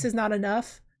 6 is not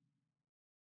enough.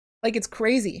 Like, it's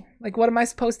crazy. Like, what am I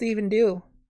supposed to even do?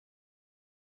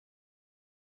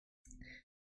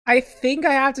 I think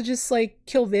I have to just, like,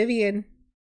 kill Vivian.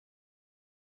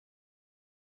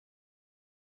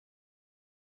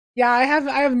 Yeah, I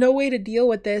have no way to deal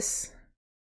with this.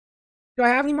 Do I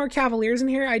have any more Cavaliers in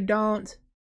here? I don't.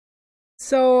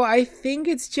 So I think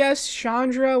it's just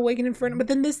Chandra, Awakened Inferno, but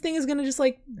then this thing is gonna just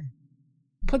like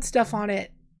put stuff on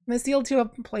it. I'm gonna steal to a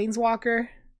Planeswalker.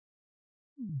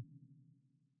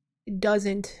 It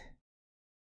doesn't.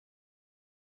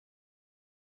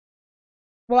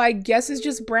 Well, I guess it's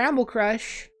just Bramble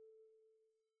Crush.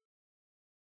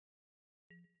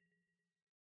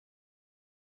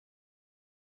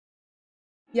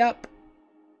 Yep.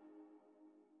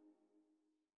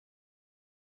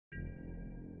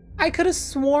 I could have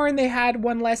sworn they had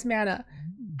 1 less mana.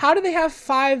 How did they have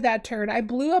 5 that turn? I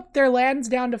blew up their lands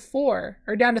down to 4,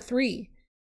 or down to 3.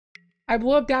 I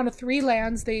blew up down to 3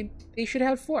 lands. They should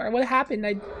have 4. What happened?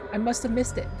 I must have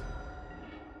missed it.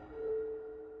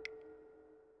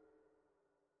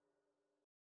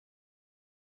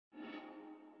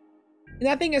 And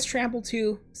that thing has trample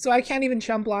too, so I can't even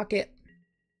chump block it.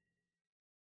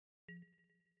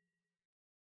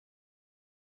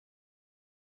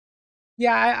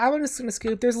 Yeah, I'm just gonna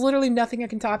scoop. There's literally nothing I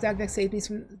can top deck that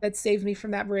saves me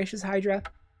from that Voracious Hydra.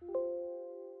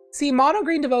 See, Mono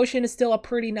Green Devotion is still a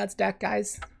pretty nuts deck,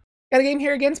 guys. Got a game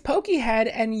here against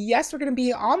Pokehead, and yes, we're gonna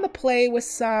be on the play with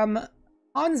some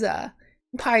PONZA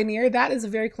Pioneer. That is a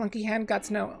very clunky hand.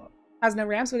 Has no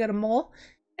ramp, so we got a mole.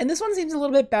 And this one seems a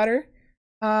little bit better.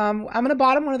 I'm gonna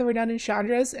bottom one of the redundant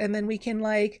Chandras, and then we can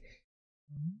like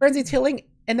Frenzy Tilling,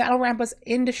 and that'll ramp us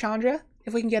into Chandra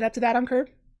if we can get up to that on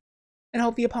curve. And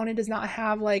hope the opponent does not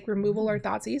have like removal or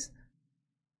Thoughtseize.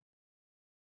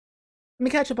 Let me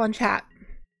catch up on chat.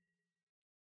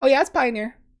 Oh yeah, it's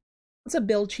Pioneer. What's a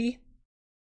Bilchi?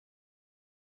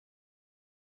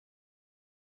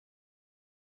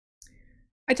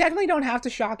 I technically don't have to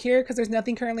shock here because there's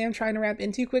nothing currently I'm trying to ramp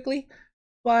into quickly.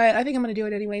 But I think I'm going to do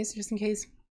it anyways, just in case.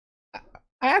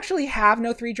 I actually have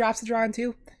no 3 drops to draw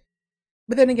into.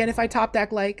 But then again, if I top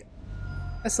deck like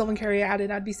a Sylvan Carrier added,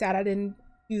 I'd be sad I didn't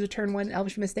use a turn 1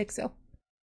 Elvish Mystic, so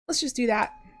let's just do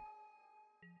that.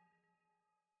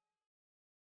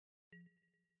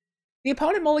 The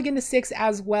opponent mulliganed to 6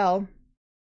 as well.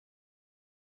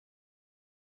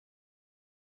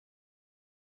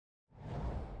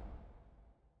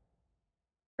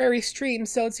 Very extreme,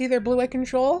 so it's either blue-white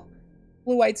control,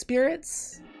 blue-white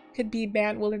spirits, could be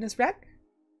Bant Wilderness Wreck,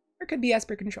 or could be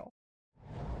Esper control.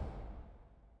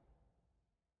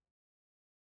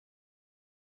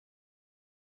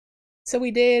 So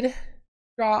we did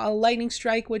draw a Lightning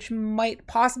Strike, which might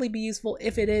possibly be useful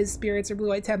if it is Spirits or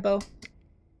Blue-White Tempo.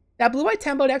 That Blue-White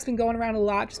Tempo deck's been going around a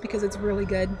lot just because it's really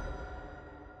good.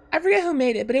 I forget who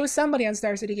made it, but it was somebody on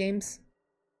Star City Games.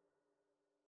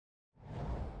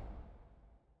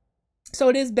 So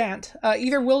it is Bant.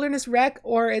 Either Wilderness Wreck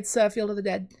or it's Field of the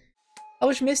Dead.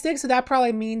 Elvish Mystic, so that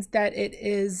probably means that it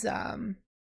is probably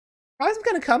some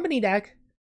kind of company deck,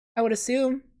 I would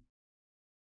assume.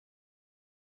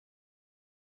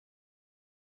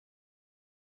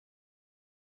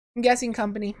 I'm guessing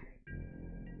company.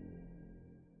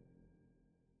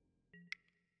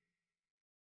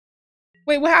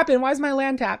 Wait, what happened? Why is my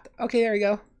land tapped? Okay, there we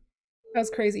go. That was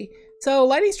crazy. So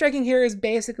Lightning Striking here is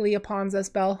basically a PONZA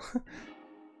spell.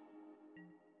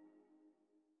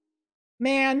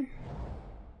 Man.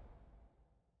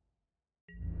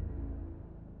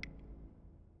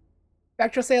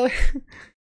 Spectral Sailor.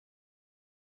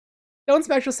 Don't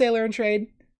Spectral Sailor and trade.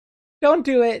 Don't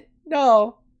do it.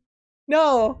 No.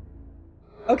 No.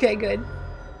 Okay, good.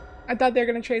 I thought they were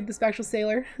gonna trade the Spectral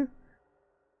Sailor.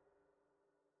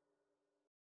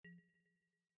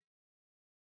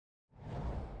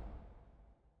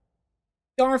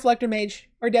 Don't Reflector Mage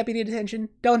or Deputy Detention.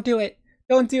 Don't do it.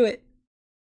 Don't do it.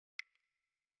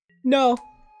 No.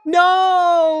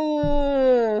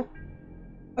 No!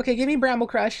 Okay, give me Bramble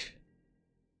Crush.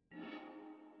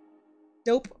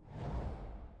 Nope.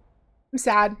 I'm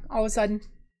sad all of a sudden.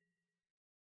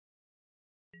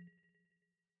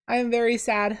 I am very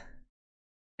sad.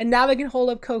 And now they can hold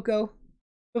up Coco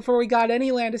before we got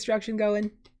any land destruction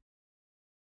going.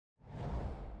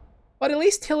 But at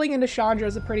least tilling into Chandra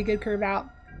is a pretty good curve out.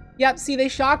 Yep, see, they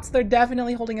shocked, so they're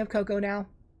definitely holding up Coco now.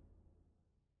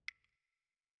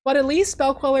 But at least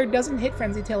Spell Queller doesn't hit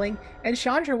Frenzy Tilling, and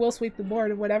Chandra will sweep the board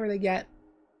of whatever they get.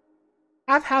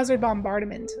 Haphazard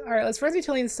Bombardment. Alright, let's Frenzy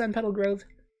Tilling the Sun Petal Grove.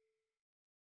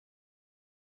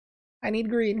 I need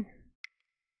green.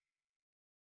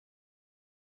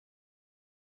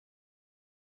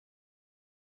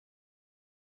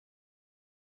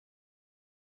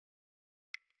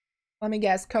 Let me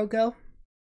guess, Coco?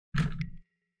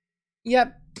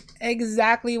 Yep,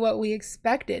 exactly what we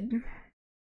expected.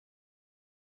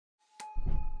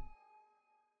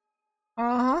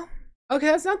 Uh-huh. Okay,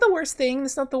 that's not the worst thing.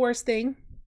 That's not the worst thing.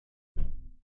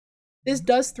 This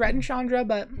does threaten Chandra,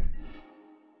 but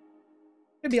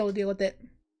should be able to deal with it.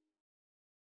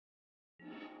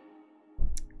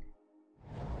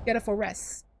 Get a full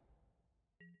rest.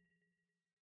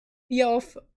 Yo,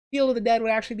 if Field of the Dead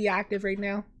would actually be active right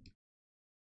now.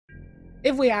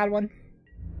 If we had one.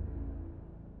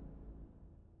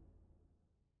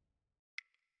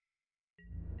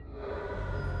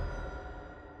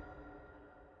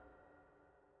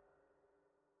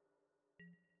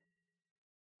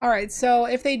 Alright, so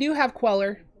if they do have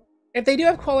Queller. If they do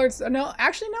have Queller, no,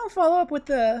 actually no, follow up with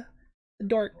the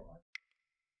Dork.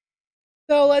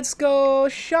 So let's go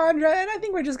Chandra, and I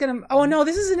think we're just gonna, oh no,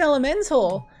 this is an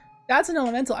Elemental. That's an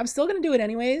Elemental. I'm still gonna do it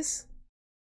anyways.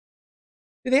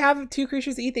 Do they have 2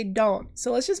 creatures to eat? They don't.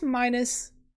 So let's just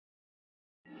minus.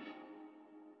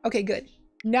 Okay, good.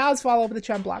 Now let's follow up with the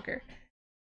Chump Blocker.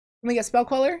 Let me get Spell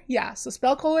Queller? Yeah, so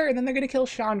Spell Queller, and then they're gonna kill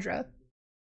Chandra.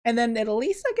 And then at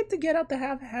least I get to get out the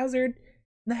Haphazard.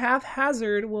 The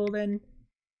Haphazard will then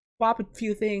swap a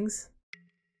few things.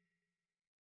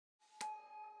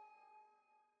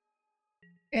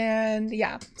 And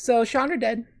yeah, so Chandra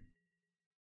dead.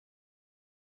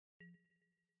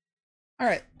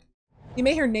 Alright. You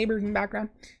may hear neighbors in the background.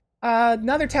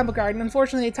 Another Temple Garden.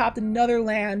 Unfortunately, they topped another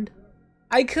land.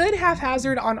 I could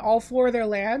Haphazard on all 4 of their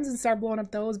lands and start blowing up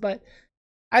those, but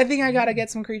I think I gotta get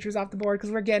some creatures off the board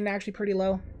because we're getting actually pretty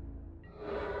low.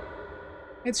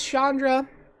 It's Chandra.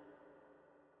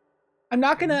 I'm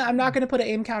not gonna put an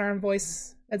aim counter on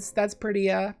voice. That's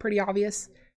pretty obvious.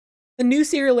 The new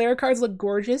serial layer cards look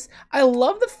gorgeous. I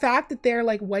love the fact that they're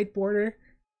like white border.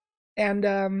 And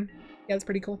yeah, it's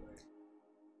pretty cool.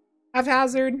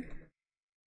 Haphazard.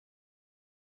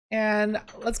 And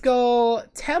let's go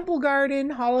Temple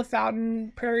Garden, Hollow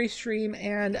Fountain, Prairie Stream,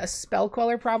 and a Spell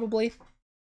Queller probably.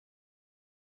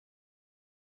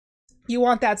 You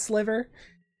want that sliver?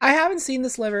 I haven't seen the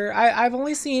sliver. I've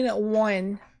only seen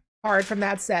one card from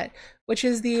that set, which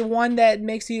is the one that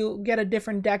makes you get a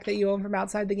different deck that you own from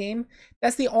outside the game.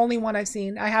 That's the only one I've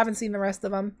seen. I haven't seen the rest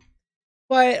of them.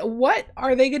 But what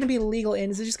are they going to be legal in?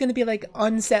 Is it just going to be like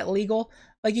unset legal?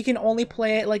 Like you can only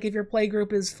play it like if your play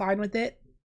group is fine with it?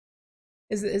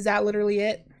 Is that literally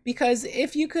it? Because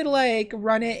if you could like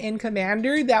run it in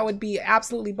Commander, that would be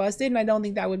absolutely busted, and I don't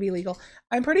think that would be legal.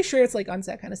 I'm pretty sure it's like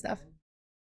unset kind of stuff.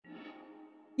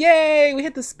 Yay! We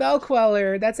hit the Spell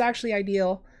Queller. That's actually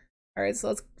ideal. Alright, so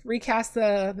let's recast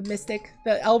the Mystic,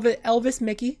 the Elvis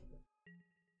Mickey.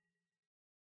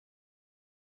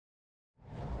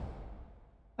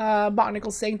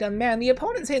 Botanical Sanctum. Man, the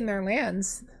opponent's hitting their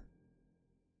lands.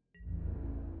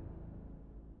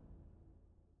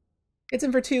 It's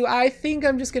in for 2. I think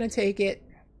I'm just gonna take it.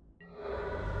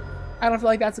 I don't feel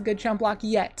like that's a good chump block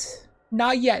yet.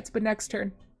 Not yet, but next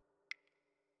turn.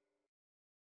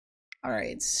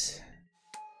 Alright.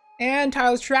 And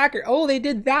Tyler's Tracker. Oh, they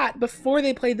did that before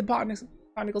they played the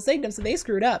Botanical Sanctum, so they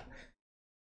screwed up.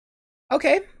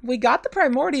 Okay, we got the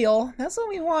Primordial. That's what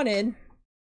we wanted.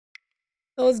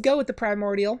 So let's go with the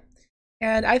Primordial.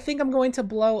 And I think I'm going to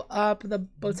blow up the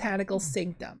Botanical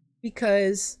Sanctum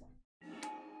because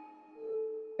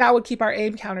that would keep our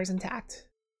aim counters intact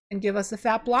and give us a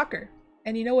fat blocker.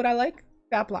 And you know what I like?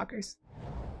 Fat blockers.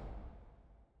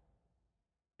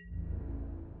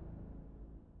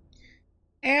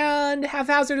 And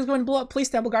Haphazard is going to blow up. Please,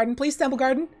 Temple Garden. Please, Temple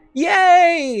Garden.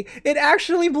 Yay! It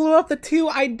actually blew up the 2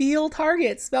 ideal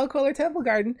targets. Spellqueller, Temple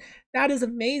Garden. That is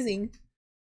amazing.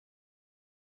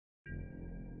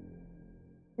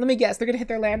 Let me guess. They're going to hit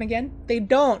their land again? They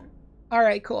don't. All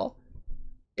right, cool.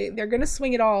 They're going to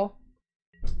swing it all.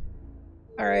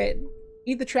 All right.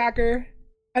 Eat the tracker.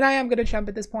 And I am going to chump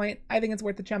at this point. I think it's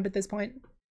worth the chump at this point.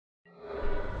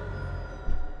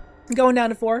 Going down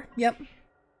to 4. Yep.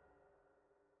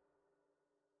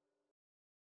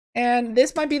 And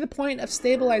this might be the point of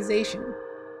stabilization.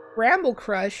 Bramble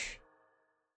Crush.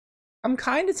 I'm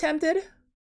kind of tempted.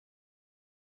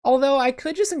 Although I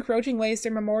could just Encroaching Waste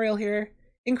or Memorial here.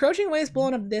 Encroaching Waste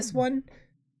blowing up this one.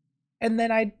 And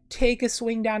then I'd take a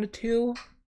swing down to 2.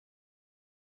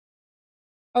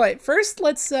 Alright, first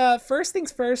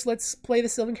things first, let's play the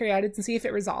Sylvan Caryatids and see if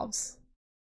it resolves.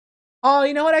 Oh,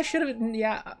 you know what? I should have,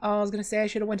 yeah, I was gonna say I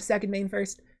should have went to second main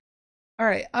first.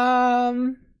 Alright,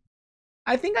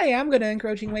 I think I am gonna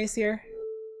Encroaching Waste here.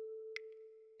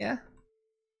 Yeah.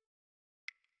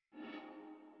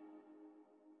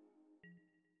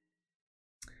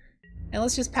 And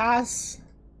let's just pass.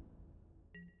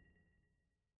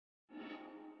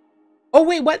 Oh,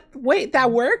 wait, what? Wait,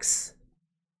 that works?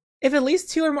 If at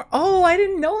least 2 or more. Oh, I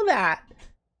didn't know that.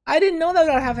 I didn't know that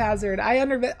about Haphazard. I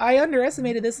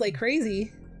underestimated this like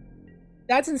crazy.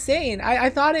 That's insane. I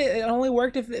thought it only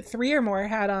worked if 3 or more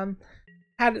had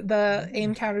the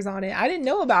aim counters on it. I didn't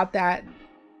know about that.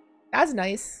 That's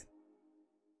nice.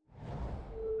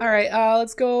 All right,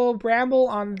 let's go Bramble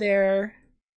on there.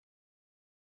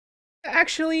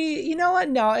 Actually, you know what?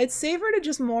 No, it's safer to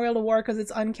just Memorial to War because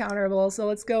it's uncounterable. So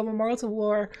let's go Memorial to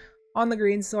War on the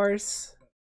green source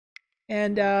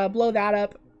and blow that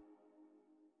up.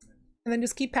 And then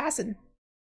just keep passing.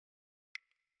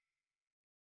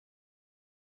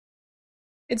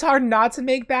 It's hard not to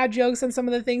make bad jokes on some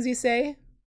of the things you say.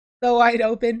 So wide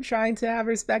open, trying to have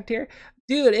respect here.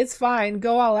 Dude, it's fine.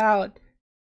 Go all out.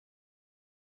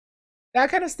 That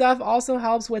kind of stuff also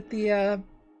helps with the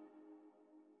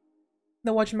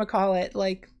whatchamacallit,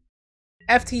 like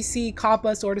FTC,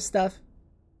 COPPA sort of stuff.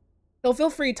 So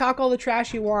feel free, talk all the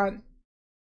trash you want.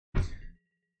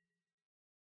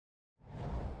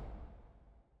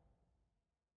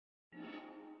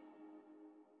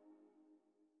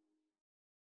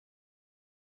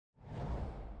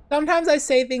 Sometimes I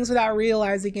say things without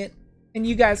realizing it, and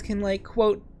you guys can like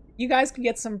quote, you guys can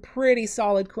get some pretty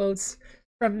solid quotes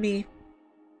from me.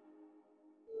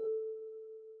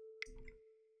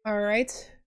 All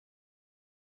right.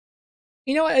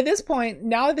 You know what, at this point,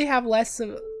 now that they have less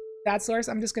of that source,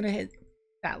 I'm just gonna hit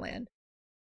that land.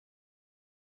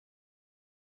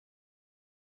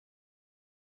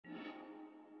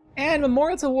 And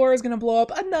Memorial to War is gonna blow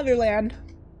up another land.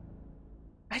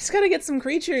 I just gotta get some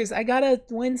creatures. I gotta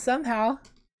win somehow.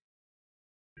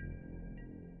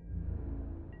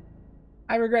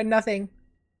 I regret nothing.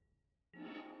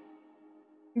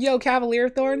 Yo, Cavalier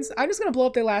Thorns. I'm just gonna blow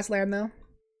up their last land though.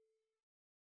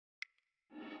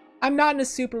 I'm not in a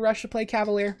super rush to play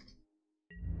Cavalier.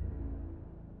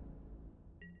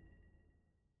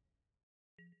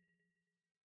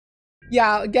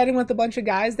 Yeah, getting with a bunch of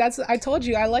guys. That's, I told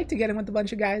you, I like to get in with a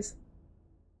bunch of guys.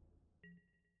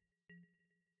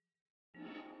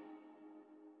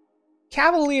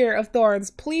 Cavalier of Thorns,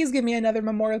 please give me another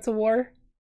Memorial to War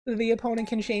so the opponent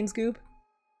can shame scoop.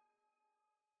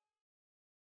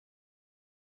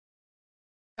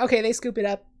 Okay, they scoop it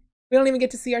up. We don't even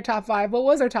get to see our top 5. What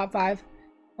was our top 5?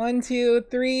 1, 2,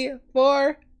 3,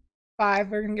 4, 5.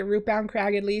 We're gonna get Rootbound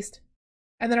Crag at least.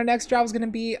 And then our next draw is gonna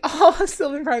be, oh,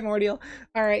 Sylvan Primordial.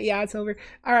 All right, yeah, it's over.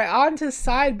 All right, on to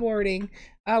sideboarding.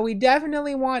 We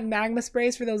definitely want Magma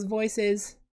Sprays for those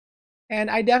voices. And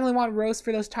I definitely want Roast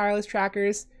for those Tireless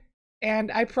Trackers.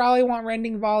 And I probably want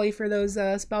Rending Volley for those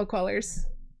Spell Quellers.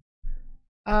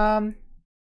 Artifact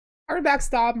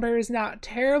Stomper is not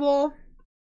terrible.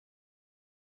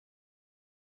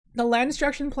 The land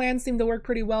destruction plans seem to work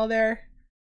pretty well there.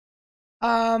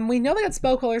 We know they got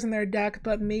Spell Quellers in their deck,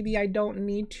 but maybe I don't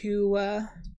need to,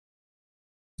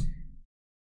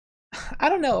 I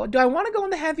don't know. Do I want to go on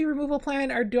the heavy removal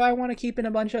plan, or do I want to keep in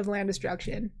a bunch of land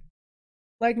destruction?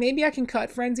 Like, maybe I can cut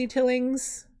Frenzy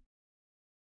Tillings.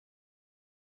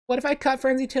 What if I cut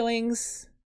Frenzy Tillings,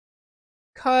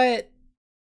 cut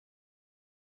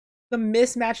the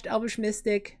mismatched Elvish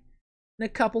Mystic, and a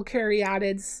couple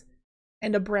Caryatids,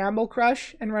 and a Bramble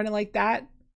Crush, and run it like that?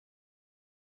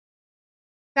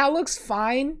 That looks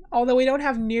fine, although we don't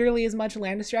have nearly as much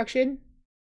land destruction.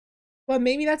 But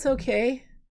maybe that's okay.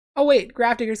 Oh wait,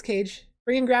 Grafdigger's Cage.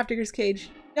 Bring in Grafdigger's Cage.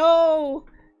 No!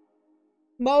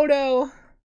 Moto!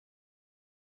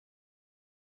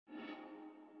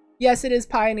 Yes, it is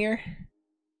Pioneer.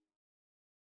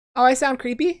 Oh, I sound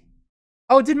creepy?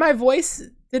 Oh, did my voice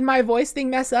thing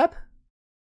mess up?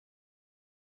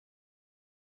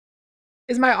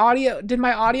 Did my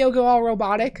audio go all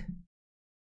robotic?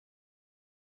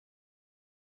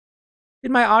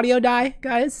 Did my audio die,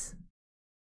 guys?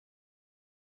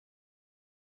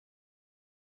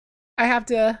 I have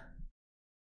to...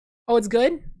 Oh, it's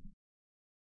good?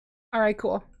 Alright,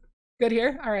 cool. Good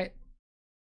here? Alright.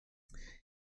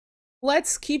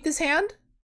 Let's keep this hand.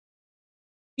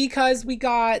 Because we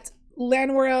got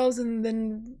Land War Elves and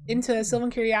then into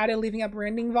Sylvan Caryatid, leaving up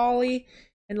Rending Volley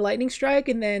and Lightning Strike.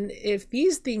 And then if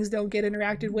these things don't get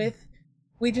interacted with,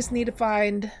 we just need to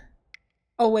find...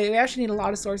 Oh wait, we actually need a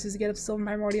lot of sources to get up Sylvan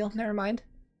Primordial. Never mind.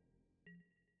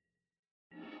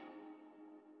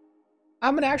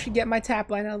 I'm gonna actually get my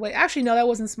tap line out of the way. Actually, no, that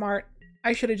wasn't smart.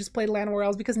 I should have just played Land War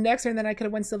Elves because next turn then I could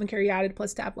have went Sylvan Caryatid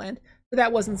plus tap land. But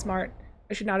that wasn't smart.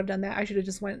 I should not have done that. I should have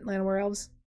just went Land War Elves.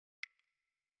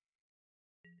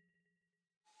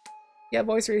 Yeah,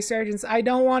 Voice of Resurgence. I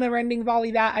don't want to Rending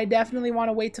Volley that. I definitely want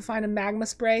to wait to find a Magma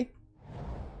Spray.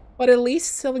 But at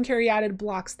least Sylvan Caryatid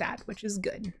blocks that, which is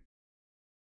good.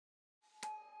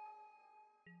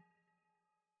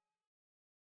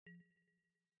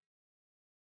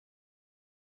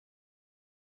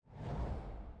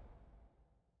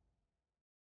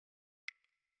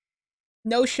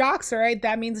 No shocks, alright?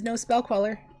 That means no Spell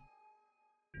Queller.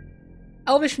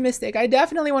 Elvish Mystic. I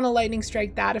definitely want to Lightning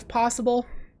Strike that if possible.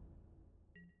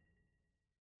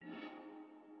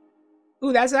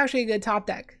 Ooh, that's actually a good top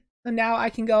deck. So now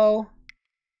I can go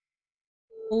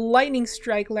Lightning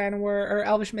Strike Llanowar or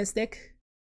Elvish Mystic.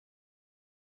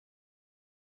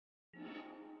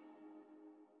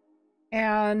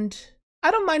 And I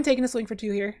don't mind taking a swing for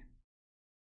 2 here.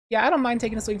 Yeah, I don't mind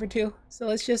taking a swing for 2. So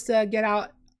let's just get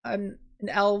out an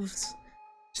Elves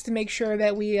just to make sure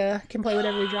that we can play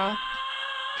whatever we draw.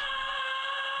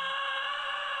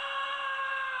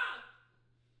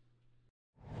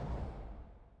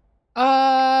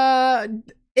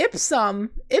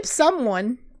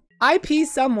 Someone. IP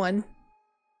someone.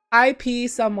 IP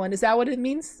someone. Is that what it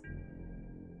means?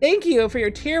 Thank you for your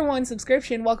tier 1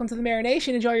 subscription. Welcome to the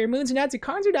Marination. Enjoy your moons and nuts, your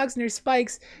carns, your ducks, and your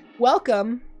spikes.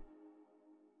 Welcome.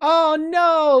 Oh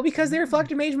no, because they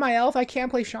Reflector Mage my elf, I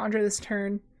can't play Chandra this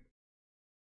turn.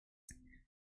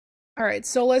 Alright,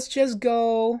 so let's just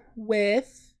go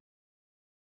with...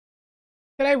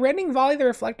 Could I Rending Volley the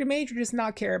Reflector Mage or just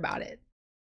not care about it?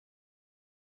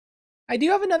 I do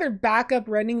have another backup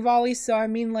Rending Volley, so I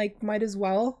mean, like, might as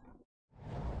well.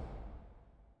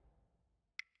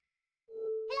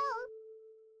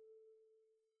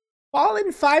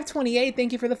 Fallen 528,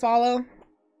 thank you for the follow.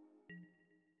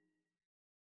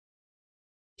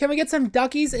 Can we get some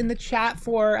duckies in the chat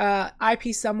for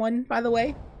IP someone, by the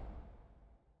way?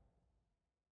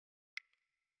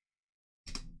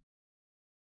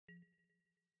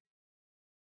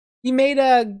 You made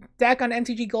a deck on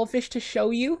MTG Goldfish to show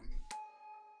you?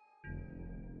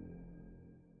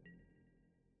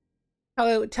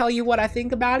 Tell you what I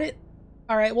think about it?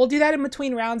 Alright, we'll do that in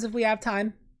between rounds if we have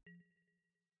time.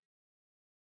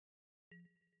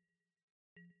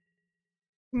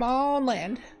 Come on,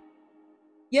 land.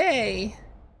 Yay!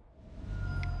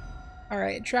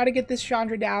 Alright, try to get this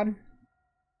Chandra down.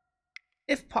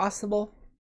 If possible.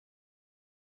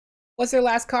 What's their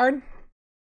last card?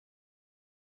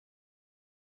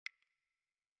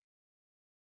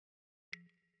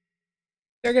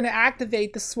 They're gonna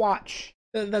activate the Swatch.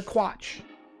 The Quatch.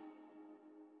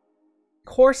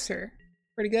 Courser.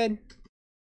 Pretty good.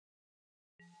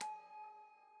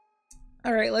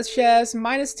 Alright, let's just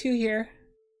 -2 here.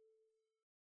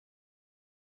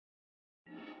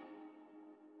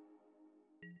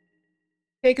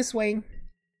 Take a swing.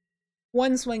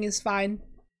 1 swing is fine.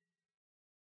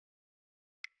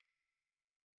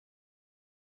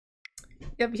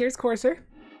 Yep, here's Courser.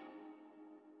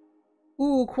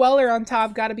 Ooh, Queller on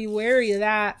top. Gotta be wary of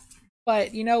that.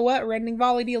 But you know what? Rending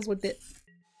Volley deals with it.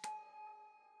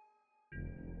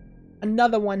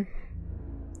 Another one.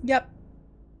 Yep.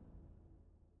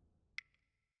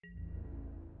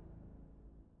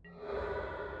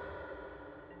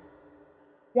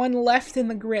 One left in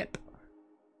the grip.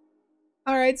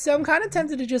 Alright, so I'm kind of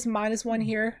tempted to just -1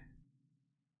 here.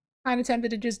 Kind of tempted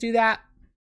to just do that.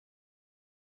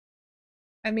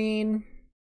 I mean,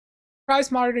 probably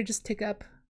smarter to just tick up.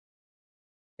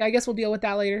 Yeah, I guess we'll deal with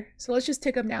that later. So let's just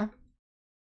tick up now.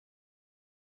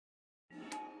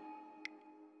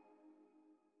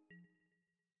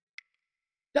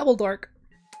 Double Dork.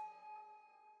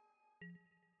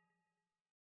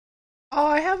 Oh,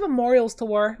 I have Memorials to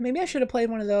War. Maybe I should have played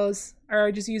one of those.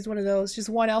 Or just used one of those. Just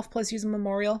 1 elf plus use a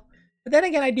Memorial. But then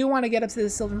again, I do want to get up to the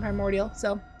Sylvan Primordial,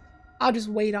 so I'll just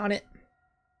wait on it.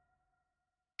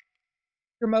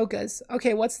 Gramokas.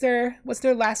 Okay, what's their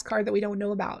last card that we don't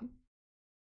know about?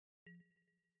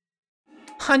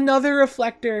 Another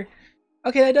Reflector.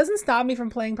 Okay, that doesn't stop me from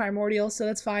playing Primordial, so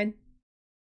that's fine.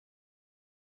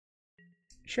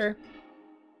 Sure.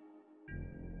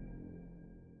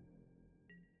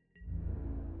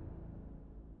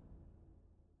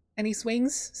 Any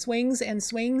swings? Swings and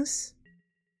swings.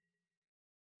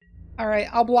 Alright,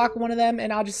 I'll block one of them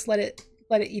and I'll just let it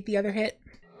eat the other hit.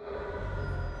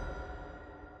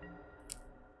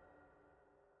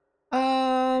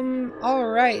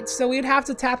 Alright, so we'd have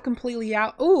to tap completely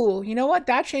out. Ooh, you know what?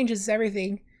 That changes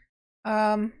everything.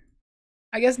 I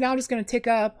guess now I'm just gonna tick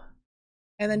up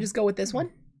and then just go with this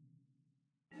one.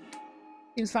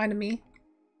 Seems fine to me.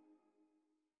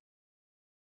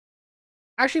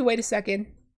 Actually, wait a second.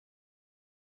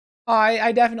 Oh,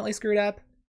 I definitely screwed up.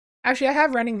 Actually, I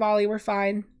have Rending Volley. We're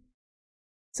fine.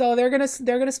 So they're gonna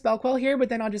Spell Quell here, but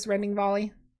then I'll just Rending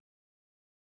Volley.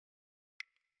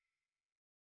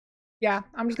 Yeah,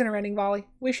 I'm just gonna Rending Volley.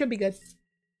 We should be good.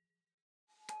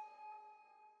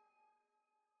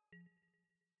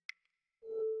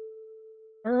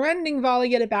 Rending Volley,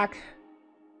 get it back.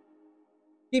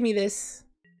 Give me this.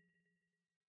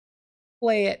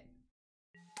 Play it.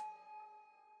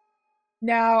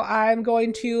 Now I'm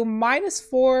going to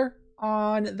 -4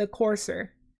 on the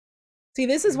Courser. See,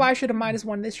 this is why I should have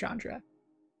 -1 this Chandra.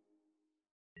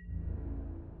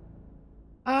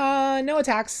 No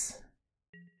attacks.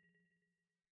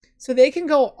 So they can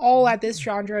go all at this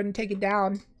Chandra and take it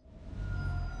down.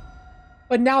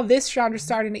 But now this Chandra's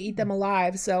starting to eat them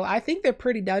alive, so I think they're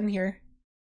pretty done here.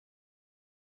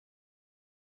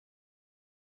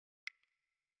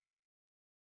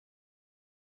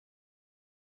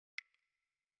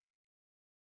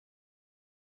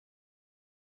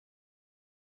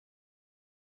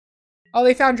 Oh,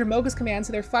 they found Dramoka's command,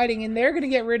 so they're fighting, and they're gonna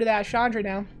get rid of that Chandra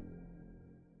now.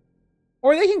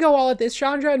 Or they can go all at this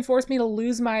Chandra and force me to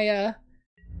lose my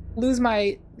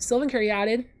Sylvan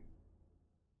Caryatid.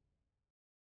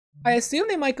 I assume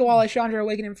they might go all at Chandra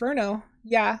Awakened Inferno.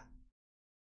 Yeah.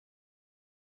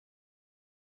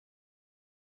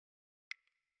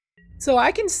 So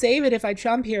I can save it if I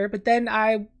chump here, but then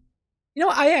you know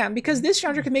what, I am, because this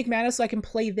Chandra can make mana so I can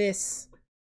play this.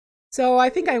 So I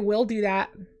think I will do that.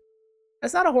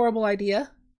 That's not a horrible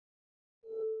idea.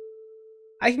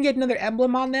 I can get another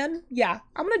emblem on them. Yeah,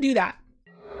 I'm gonna do that.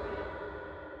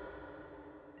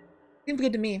 Seems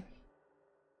good to me.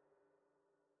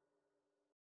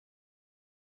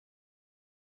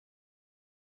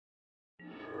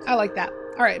 I like that.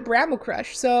 Alright, Bramble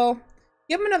Crush. So,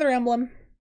 give him another emblem.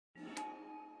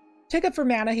 Take up for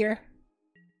mana here.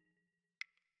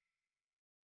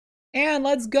 And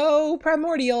let's go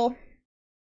Primordial.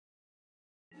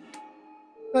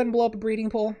 Go ahead and blow up a Breeding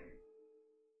Pool.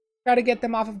 Try to get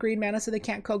them off of green mana so they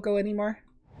can't Coco anymore.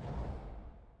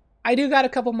 I do got a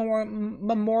couple more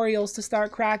memorials to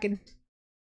start cracking.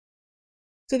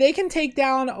 So they can take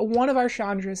down one of our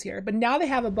Chandras here, but now they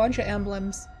have a bunch of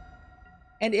emblems.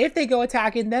 And if they go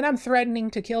attacking, then I'm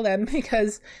threatening to kill them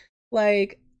because,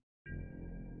 like,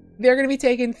 they're going to be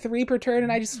taking 3 per turn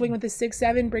and I just swing with the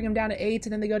 6-7, bring them down to 8,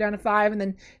 and then they go down to 5 and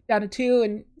then down to 2.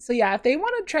 And so yeah, if they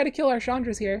want to try to kill our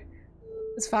Chandras here,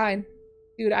 it's fine.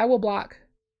 Dude, I will block.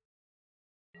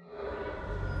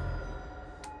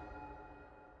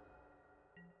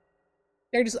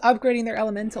 They're just upgrading their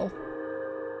elemental.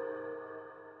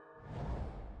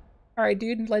 Alright,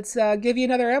 dude, let's give you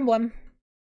another emblem.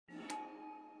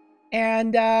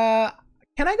 And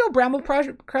can I go Bramble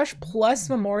Crush plus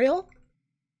Memorial?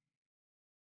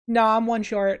 No, I'm one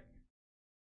short.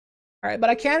 Alright, but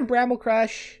I can Bramble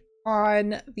Crush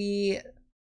on the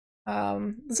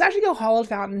let's actually go Hallowed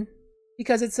Fountain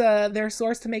because it's their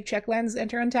source to make check lands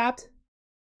enter untapped.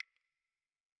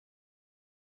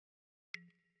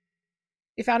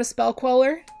 They found a Spell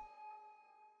Queller.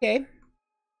 Okay.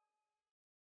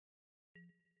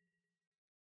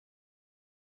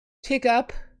 Tick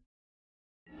up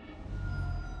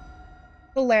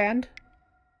the land.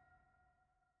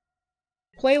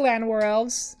 Play Land War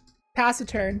Elves. Pass a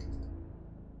turn.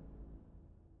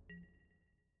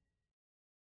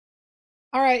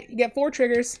 Alright, you get 4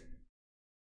 triggers.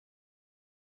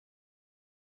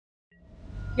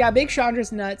 Yeah, Big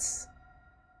Chandra's nuts.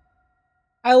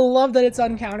 I love that it's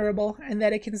uncounterable and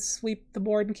that it can sweep the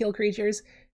board and kill creatures.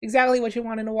 Exactly what you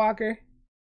want in a walker.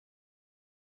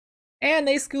 And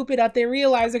they scoop it up. They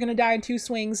realize they're going to die in 2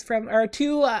 swings from, or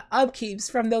 2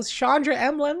 upkeeps from those Chandra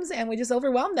emblems, and we just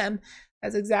overwhelm them.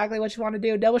 That's exactly what you want to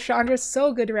do. Double Chandra is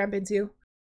so good to ramp into.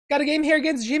 Got a game here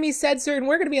against Jimmy Sedser, and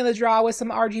we're going to be in the draw with some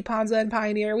RG PONZA and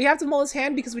Pioneer. We have to mull his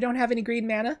hand because we don't have any green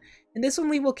mana, and this one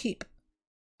we will keep.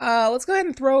 Let's go ahead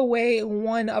and throw away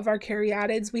one of our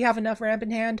Caryatids. We have enough ramp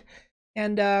in hand,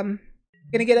 and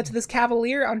gonna get up to this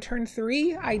Cavalier on turn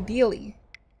 3, ideally.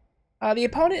 The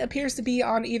opponent appears to be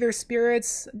on either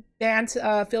Spirits, Bant,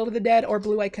 Field of the Dead, or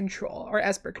Blue-Eye Control, or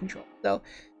Esper Control. So,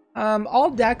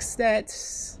 all decks that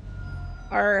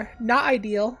are not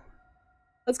ideal.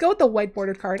 Let's go with the white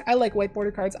bordered card. I like white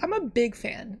bordered cards. I'm a big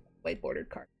fan of white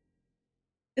bordered cards.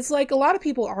 It's like a lot of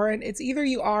people aren't. It's either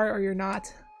you are or you're not.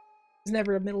 There's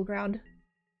never a middle ground.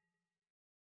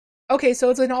 Okay,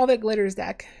 so it's an all that glitters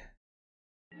deck.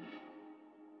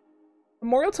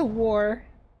 Memorial to War.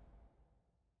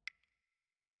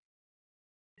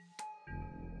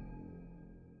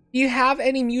 Do you have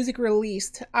any music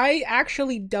released? I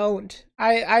actually don't.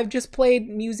 I've just played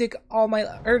music all my,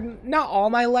 or not all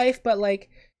my life, but like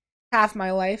half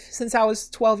my life since I was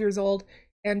 12 years old,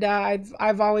 and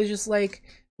I've always just like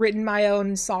written my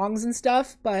own songs and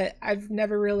stuff, but I've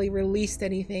never really released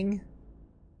anything.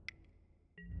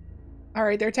 All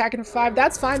right, they're attacking for 5.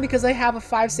 That's fine because I have a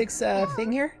 5/6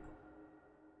 thing here.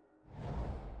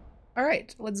 All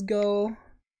right, let's go.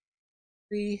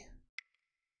 3.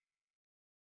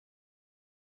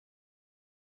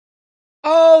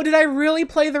 Oh, did I really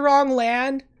play the wrong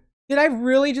land? Did I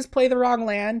really just play the wrong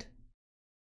land?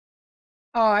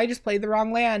 Oh, I just played the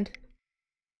wrong land.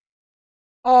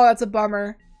 Oh, that's a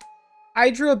bummer.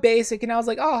 I drew a basic and I was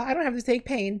like, oh, I don't have to take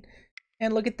pain.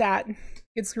 And look at that.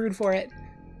 Get screwed for it.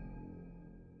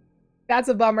 That's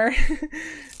a bummer.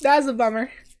 That's a bummer.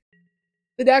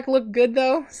 The deck looked good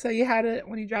though, so you had it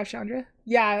when you dropped Chandra?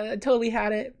 Yeah, I totally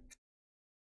had it.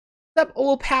 What's up,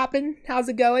 old Pappin? How's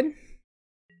it going?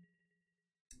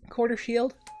 Quarter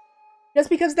shield. Just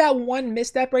because that one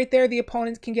misstep right there, the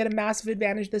opponent can get a massive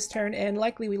advantage this turn, and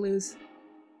likely we lose.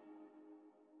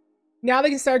 Now they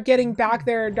can start getting back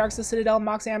their Darksteel Citadel,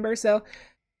 Mox Amber, so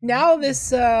now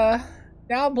this,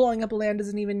 now blowing up a land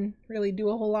doesn't even really do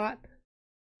a whole lot.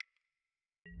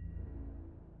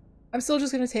 I'm still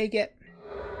just gonna take it.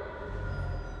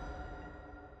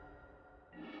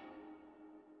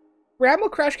 Bramble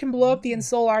Crush can blow up the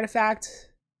Ensoul artifact.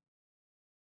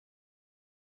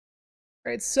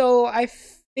 Alright, so I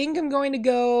think I'm going to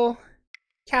go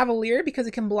Cavalier because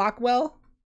it can block well.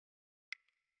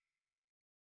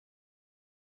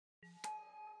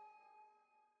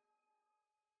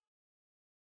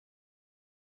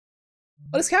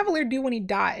 What does Cavalier do when he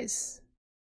dies?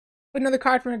 Put another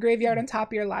card from your graveyard on top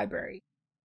of your library.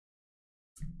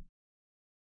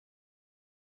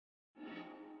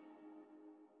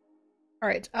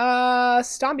 Alright,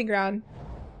 Stomping Ground.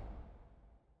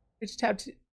 Which tapped.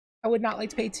 I would not like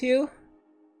to pay 2.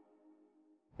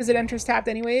 Because it enters tapped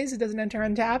anyways. It doesn't enter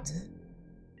untapped.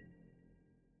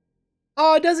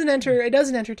 Oh, it doesn't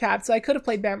enter tapped, so I could have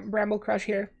played Bramble Crush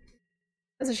here.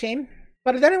 That's a shame.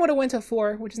 But then I would have went to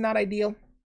 4, which is not ideal.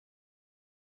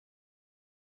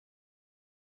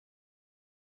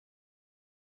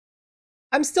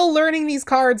 I'm still learning these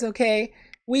cards, okay?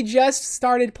 We just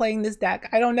started playing this deck.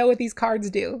 I don't know what these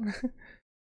cards do.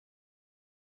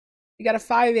 You got a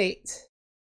 5/8.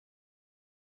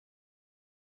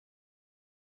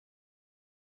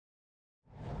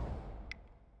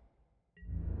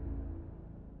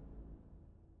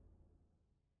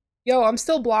 Yo, I'm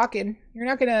still blocking. You're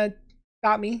not gonna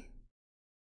stop me.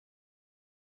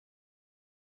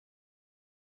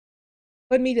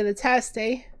 Put me to the test,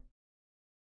 eh?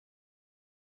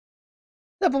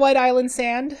 What's up, White Island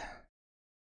Sand?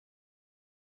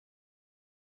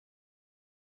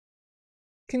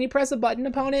 Can you press a button,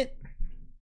 opponent?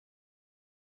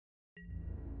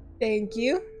 Thank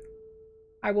you.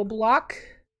 I will block.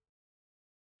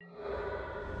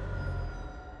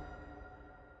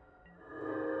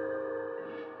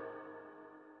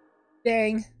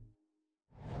 Dang.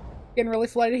 Getting really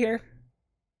flooded here.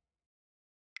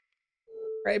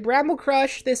 Alright, Bramble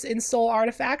Crush this Ensoul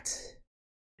artifact.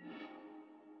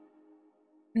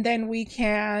 And then we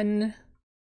can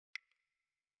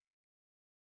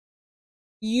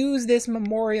use this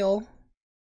Memorial.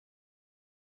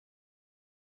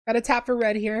 Gotta tap for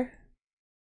red here.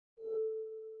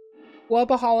 Go up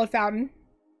a Hallowed Fountain.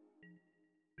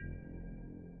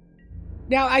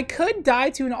 Now, I could die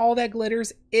to an All That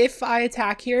Glitters if I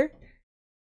attack here,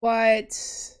 but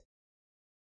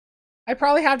I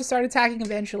probably have to start attacking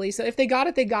eventually. So if they got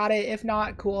it, they got it. If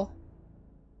not, cool.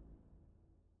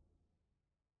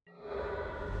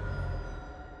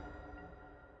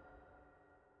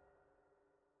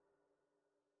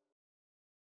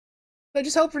 So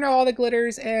just hope for no All That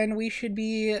Glitters, and we should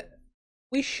be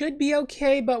We should be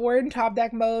okay, but we're in top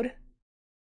deck mode.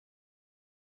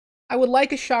 I would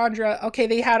like a Chandra. Okay,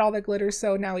 they had all the glitters,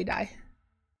 so now we die.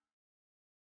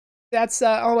 That's,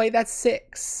 oh wait, that's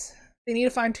 6. They need to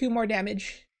find 2 more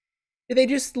damage. Did they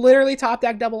just literally top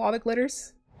deck double all the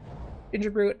glitters?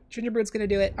 Gingerbrute. Gingerbrute's gonna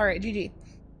do it. Alright, GG.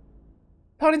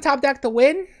 Opponent top deck the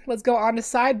win. Let's go on to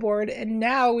sideboard, and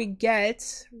now we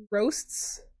get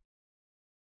roasts.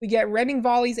 We get rending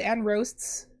volleys and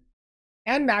roasts.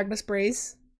 And magma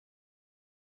sprays.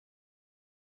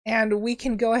 And we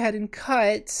can go ahead and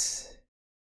cut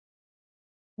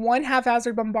 1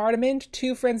 haphazard bombardment,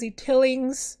 2 frenzied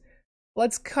tillings.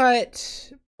 Let's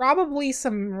cut probably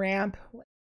some ramp.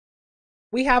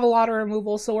 We have a lot of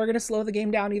removal, so we're going to slow the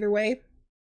game down either way.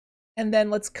 And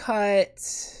then let's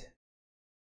cut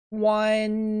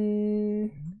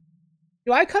 1...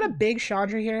 Do I cut a big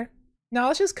Chandra here? No,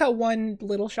 let's just cut 1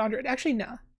 little Chandra. Actually,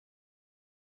 no.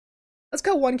 Let's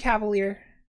cut 1 Cavalier.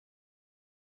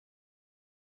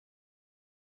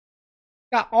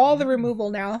 Got all the removal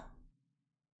now.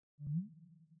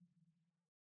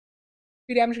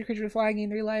 2 damage to a creature with flying, gain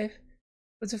 3 life.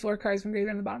 Puts 4 cards from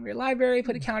graveyard on the bottom of your library.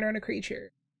 Put a counter on a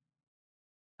creature.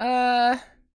 Yeah,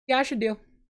 I should do.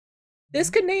 This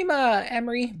could name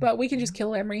Emery, but we can just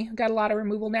kill Emery. Got a lot of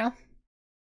removal now.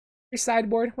 Your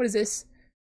sideboard. What is this?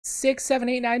 6, 7,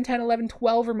 8, 9, 10, 11,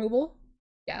 12 removal.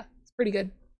 Yeah, it's pretty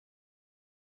good.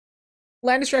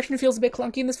 Land destruction feels a bit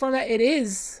clunky in this format. It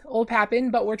is, old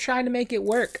Papin, but we're trying to make it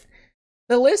work.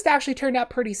 The list actually turned out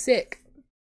pretty sick.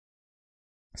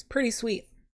 It's pretty sweet.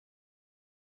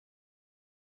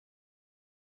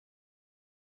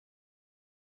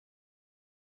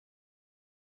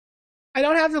 I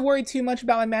don't have to worry too much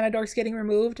about my mana dorks getting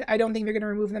removed. I don't think they're going to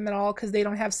remove them at all because they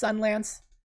don't have Sunlance.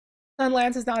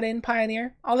 Sunlance is not in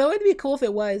Pioneer. Although it'd be cool if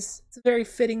it was. It's a very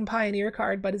fitting Pioneer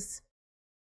card, but it's...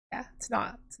 yeah, it's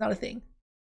not. It's not a thing.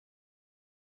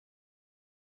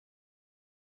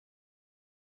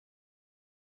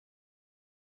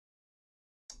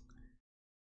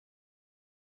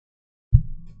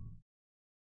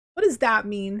 What does that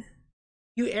mean?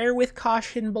 You err with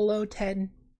caution below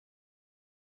 10.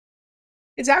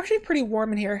 It's actually pretty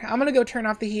warm in here. I'm gonna go turn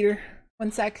off the heater.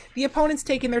 1 sec. The opponent's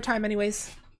taking their time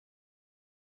anyways.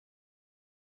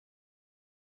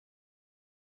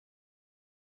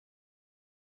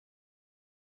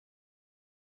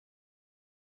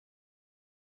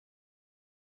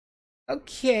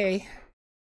 Okay.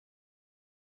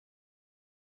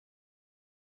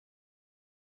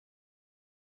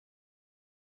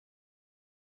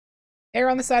 Err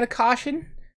on the side of caution?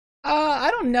 I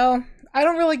don't know. I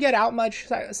don't really get out much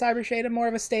Cyber Shade. I'm more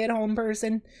of a stay-at-home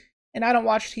person, and I don't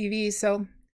watch TV, so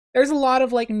there's a lot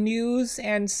of like news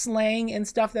and slang and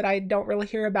stuff that I don't really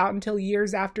hear about until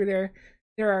years after they're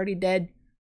already dead.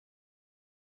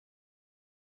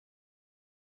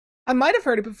 I might have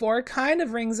heard it before. It kind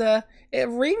of rings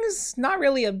not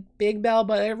really a big bell,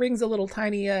 but it rings a little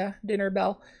tiny dinner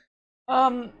bell.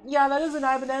 Yeah, that is an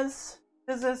Ibanez.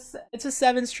 It's a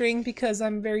 7-string because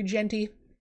I'm very genty.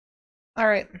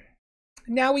 Alright.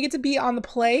 Now we get to be on the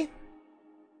play.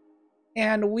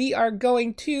 And we are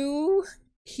going to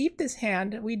keep this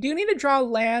hand. We do need to draw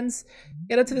lands,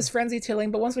 get up to this Frenzy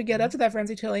Tilling, but once we get up to that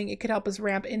Frenzy Tilling, it could help us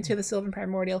ramp into the Sylvan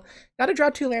Primordial. Gotta draw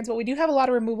 2 lands, but we do have a lot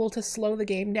of removal to slow the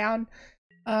game down.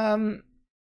 I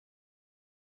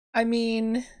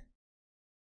mean,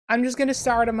 I'm just gonna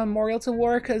start a Memorial to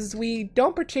War because we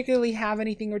don't particularly have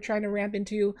anything we're trying to ramp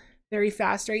into very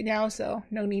fast right now, so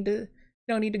no need to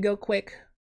go quick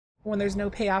when there's no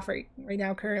payoff right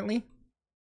now currently.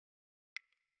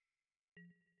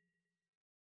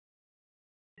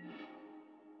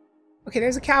 Okay,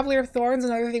 there's a Cavalier of Thorns,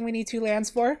 another thing we need 2 lands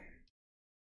for.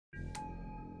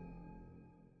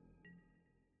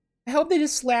 I hope they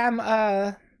just slam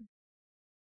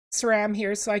SRAM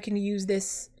here so I can use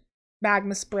this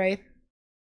magma spray.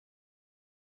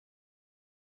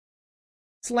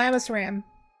 Slam a SRAM.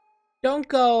 Don't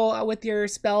go with your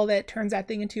spell that turns that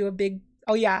thing into a big...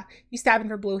 oh yeah, he's tapping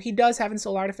for blue. He does have a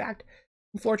Soul Artifact,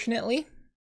 unfortunately.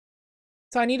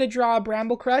 So I need to draw a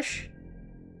Bramble Crush.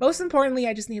 Most importantly,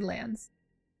 I just need lands.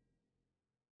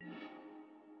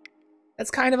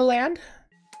 That's kind of a land.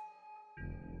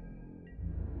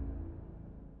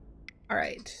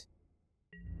 Alright.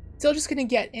 Still just gonna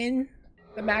get in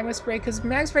the Magma Spray, because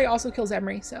Magma Spray also kills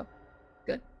Emery, so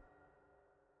good.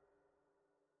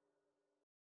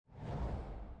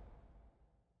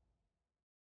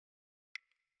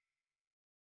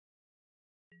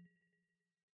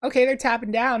 Okay, they're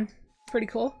tapping down. Pretty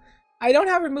cool. I don't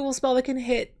have a removal spell that can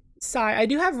hit Psy. I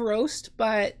do have Roast,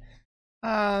 but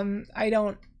I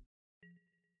don't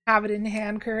have it in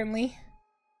hand currently.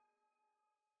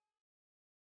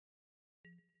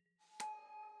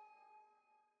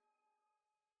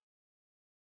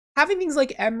 Having things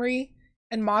like Emery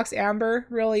and Mox Amber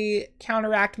really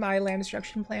counteract my land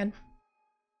destruction plan.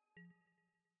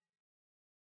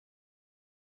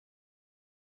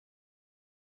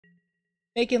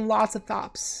 Making lots of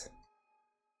thops.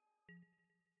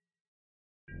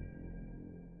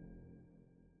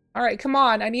 Alright, come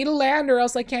on. I need a land or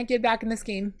else I can't get back in this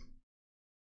game.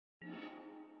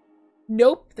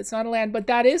 Nope, that's not a land, but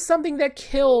that is something that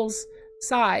kills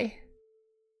Sai.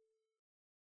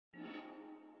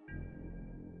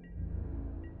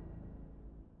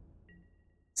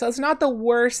 So it's not the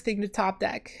worst thing to top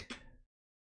deck.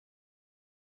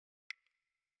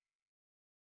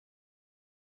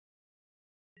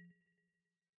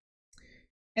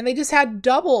 And they just had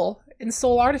double in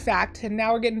Soul Artifact, and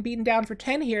now we're getting beaten down for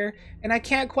 10 here, and I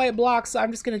can't quite block, so I'm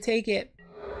just going to take it.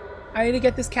 I need to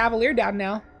get this Cavalier down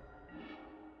now.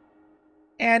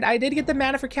 And I did get the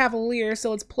mana for Cavalier,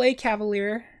 so let's play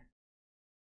Cavalier.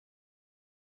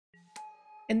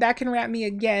 And that can ramp me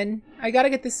again. I gotta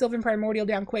get this Sylvan Primordial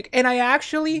down quick. And I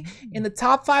actually, in the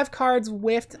top 5 cards,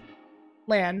 whiffed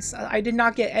lands. I did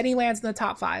not get any lands in the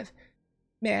top 5.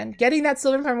 Man, getting that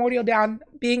Sylvan Primordial down,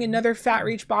 being another fat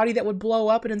reach body that would blow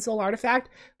up an Soul Artifact,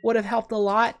 would have helped a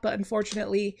lot, but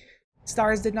unfortunately,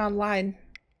 stars did not align.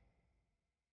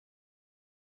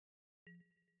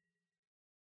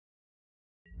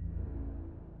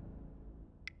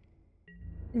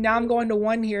 Now I'm going to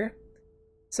 1 here.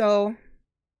 So,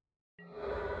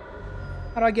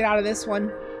 how do I get out of this one?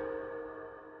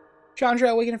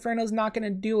 Chandra Awakened Inferno is not going to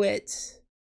do it.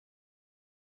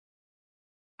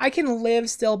 I can live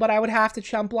still, but I would have to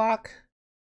chump block.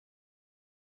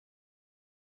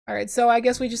 Alright, so I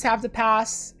guess we just have to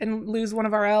pass and lose one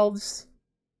of our elves.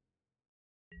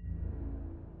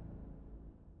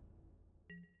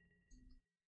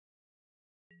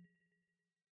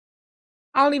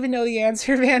 I don't even know the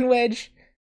answer, Van Wedge.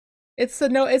 It's the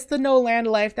no land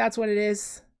life, that's what it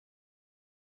is.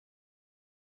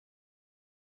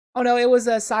 Oh no, it was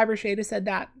a Cybershade who said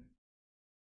that.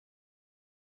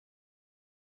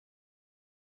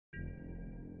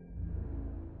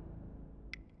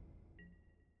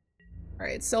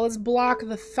 Alright, so let's block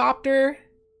the Thopter.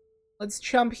 Let's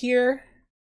chump here.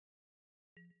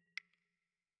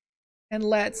 And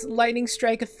let's Lightning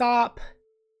Strike a Thop.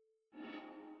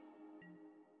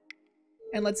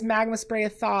 And let's Magma Spray a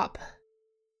Thop.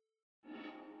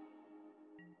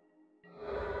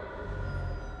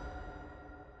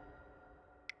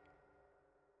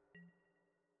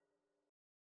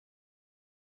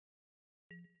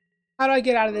 How do I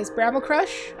get out of this? Bramble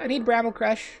Crush? I need Bramble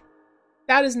Crush.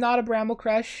 That is not a Bramble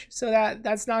Crush, so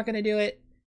that's not going to do it.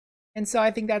 And so I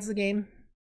think that's the game.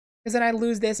 Because then I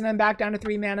lose this and I'm back down to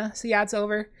 3 mana. So yeah, it's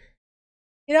over.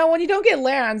 You know, when you don't get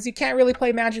lands, you can't really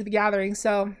play Magic the Gathering,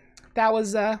 so that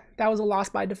was a loss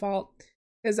by default.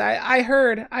 Because I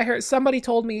heard somebody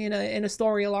told me in a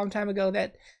story a long time ago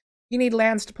that you need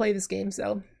lands to play this game,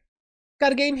 so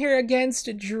got a game here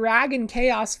against Dragon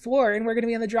Chaos 4, and we're gonna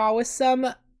be on the draw with some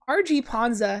RG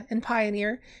Ponza and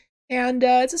Pioneer. And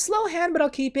it's a slow hand, but I'll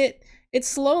keep it. It's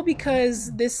slow because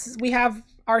we have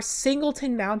our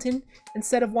Singleton Mountain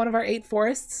instead of one of our 8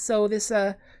 forests, so these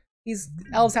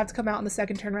elves have to come out in the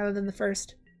second turn rather than the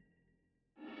first.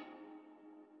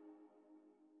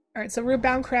 Alright, so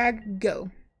Rootbound Crag,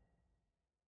 go.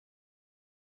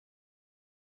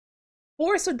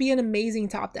 Forest would be an amazing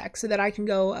top deck so that I can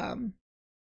go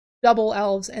double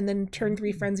elves and then turn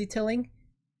 3 Frenzy Tilling.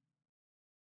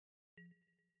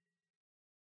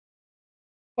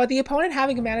 But the opponent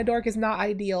having a Mana Dork is not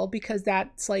ideal because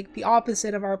that's like the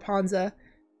opposite of our Ponza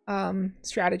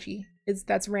strategy.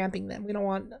 That's ramping them. We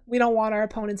don't want our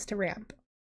opponents to ramp.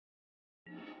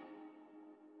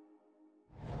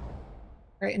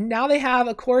 Alright, and now they have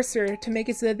a Courser to make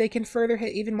it so that they can further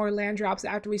hit even more land drops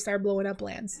after we start blowing up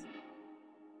lands.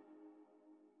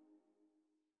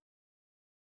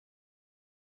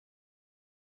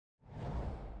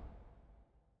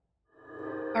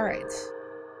 Alright.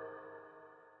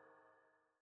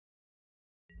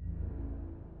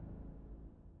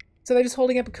 So they're just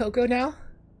holding up a Coco now?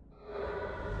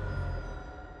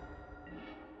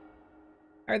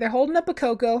 Alright, they're holding up a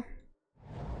Coco.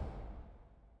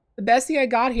 The best thing I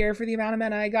got here for the amount of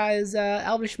mana I got is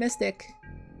Elvish Mystic.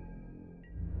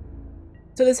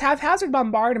 So this haphazard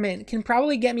bombardment can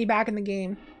probably get me back in the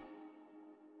game.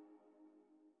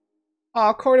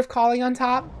 Oh, Court of Calling on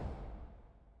top.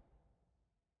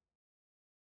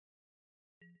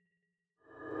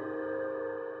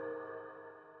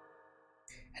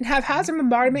 And haphazard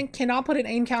bombardment cannot put an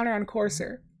aim counter on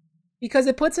Courser because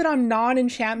it puts it on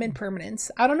non-enchantment permanents.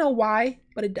 I don't know why,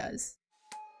 but it does.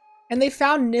 And they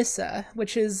found Nissa,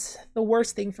 which is the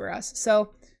worst thing for us.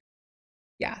 So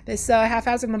Yeah, this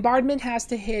haphazard bombardment has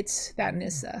to hit that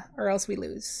Nissa, or else we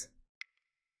lose.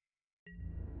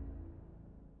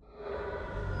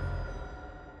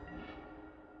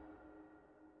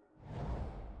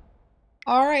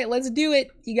 All right, let's do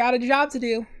it. You got a job to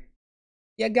do.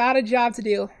 You got a job to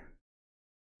do.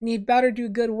 And you better do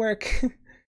good work.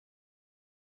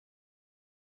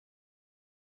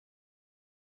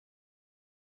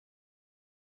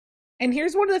 And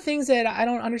here's one of the things that I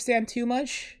don't understand too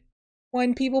much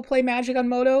when people play Magic on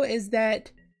Moto is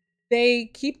that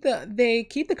they keep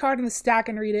the card in the stack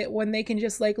and read it when they can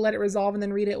just like let it resolve and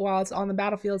then read it while it's on the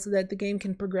battlefield so that the game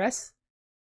can progress.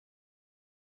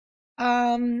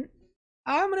 I'm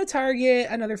gonna target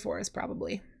another forest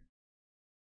probably.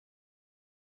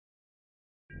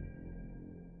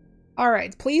 All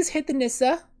right, please hit the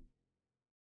Nissa.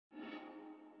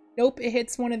 Nope, it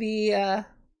hits one of the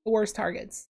worst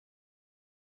targets.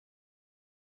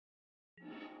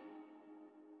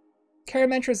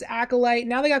 Karametra's Acolyte.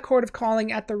 Now they got Court of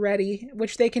Calling at the ready,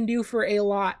 which they can do for a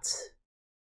lot.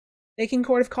 They can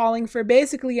Court of Calling for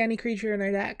basically any creature in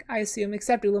their deck, I assume,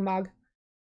 except Ulamog.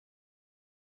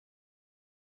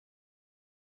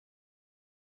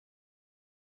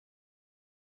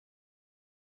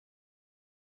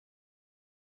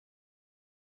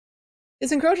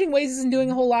 This Encroaching Waves isn't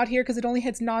doing a whole lot here because it only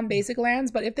hits non-basic lands,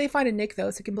 but if they find a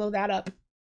Nykthos, it can blow that up.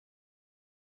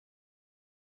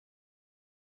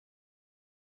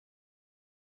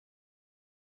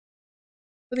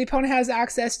 So the opponent has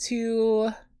access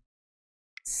to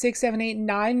 6, 7, 8,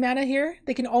 9 mana here.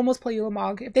 They can almost play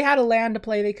Ulamog. If they had a land to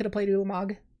play, they could have played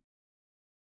Ulamog.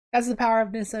 That's the power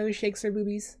of Nissa, who shakes their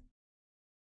boobies.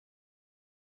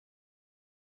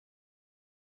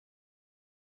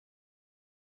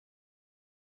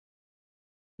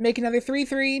 Make another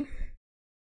 3/3.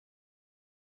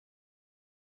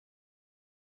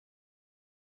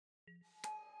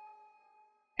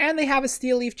 And they have a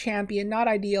Steel Leaf Champion, not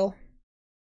ideal.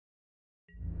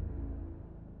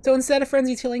 So instead of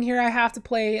Frenzy Tilling here, I have to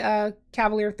play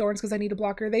Cavalier of Thorns because I need a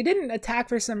blocker. They didn't attack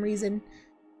for some reason.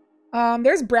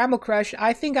 There's Bramble Crush.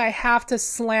 I think I have to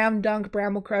slam dunk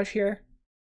Bramble Crush here.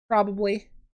 Probably.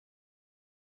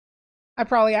 I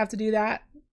probably have to do that.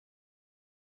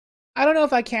 I don't know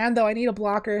if I can, though. I need a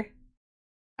blocker.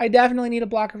 I definitely need a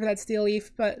blocker for that Steel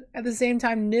Leaf, but at the same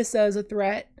time, Nissa is a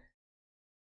threat.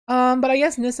 But I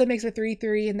guess Nissa makes a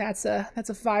 3/3, and that's a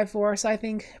 5/4, so I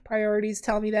think priorities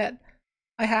tell me that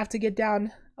I have to get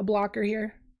down a blocker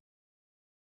here.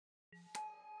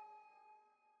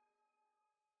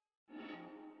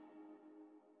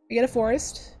 I get a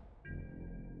forest.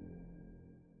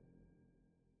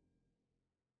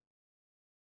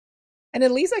 And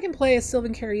at least I can play a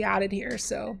Sylvan Caryatid here,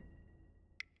 so.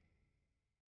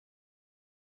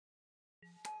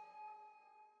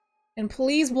 And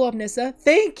please blow up Nissa.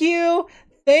 Thank you!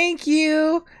 Thank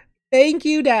you! Thank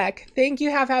you, deck. Thank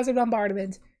you, Haphazard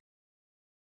Bombardment.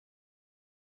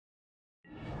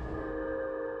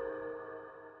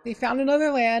 They found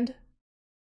another land.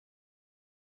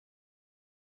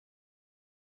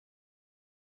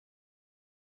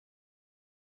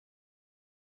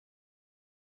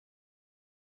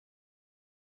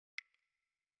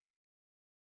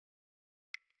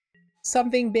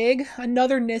 Something big.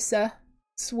 Another Nissa.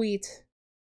 Sweet.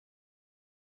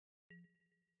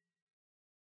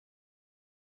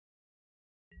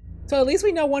 So at least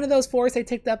we know one of those forests they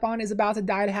ticked up on is about to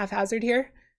die to haphazard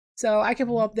here. So I can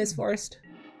blow up this forest.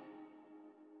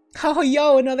 Oh,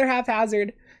 yo, another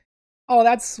haphazard. Oh,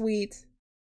 that's sweet.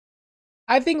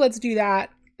 I think let's do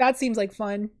that. That seems like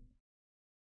fun.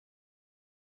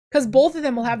 Because both of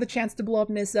them will have the chance to blow up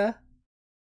Nissa.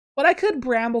 But I could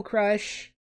Bramble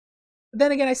Crush. But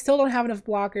then again, I still don't have enough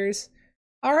blockers.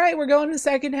 Alright, we're going to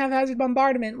second Haphazard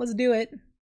Bombardment. Let's do it.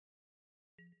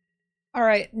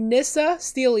 Alright, Nissa,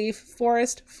 Steel Leaf,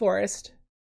 Forest, Forest.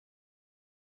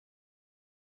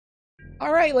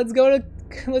 Alright, let's go to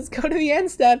the end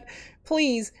step.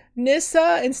 Please.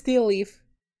 Nissa and Steel Leaf.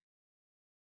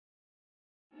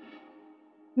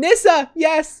 Nissa!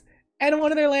 Yes! And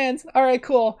one of their lands. Alright,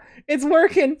 cool. It's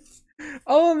working.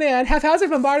 Oh man, Haphazard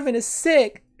Bombardment is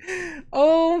sick.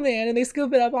 Oh man, and they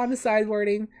scoop it up on the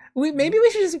sideboarding. Maybe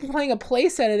we should just be playing a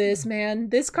playset of this, man.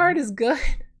 This card is good.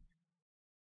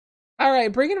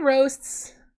 Alright, bring in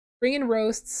roasts. Bring in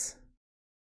roasts.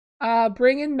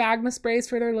 Bring in magma sprays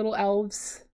for their little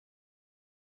elves.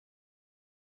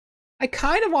 I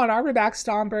kind of want Arborback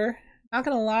Stomper, not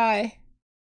gonna lie.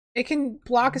 It can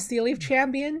block a Steel Leaf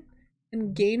Champion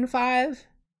and gain 5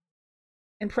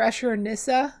 and pressure a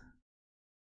Nissa.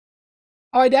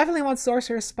 Oh, I definitely want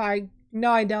Sorcerer's Spy.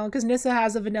 No, I don't, because Nissa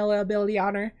has a vanilla ability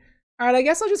on her. Alright, I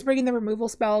guess I'll just bring in the removal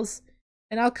spells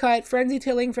And I'll cut Frenzy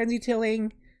Tilling, Frenzy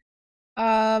Tilling.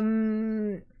 I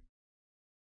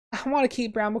want to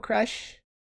keep Bramble Crush.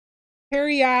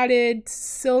 Perioded,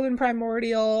 Sylvan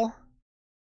Primordial,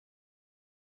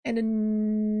 and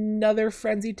another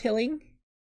Frenzy Tilling,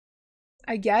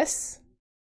 I guess.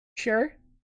 Sure.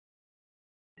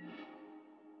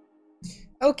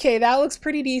 Okay, that looks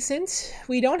pretty decent.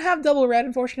 We don't have double red,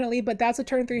 unfortunately, but that's a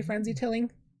turn 3 Frenzy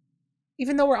Tilling.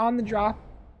 Even though we're on the draw.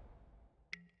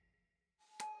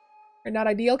 Or not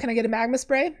ideal. Can I get a Magma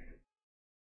Spray?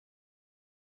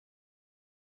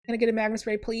 Can I get a Magma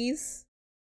Spray, please?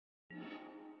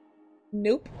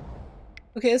 Nope.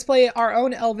 Okay, let's play our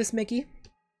own Elvis Mickey.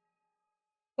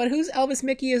 But whose Elvis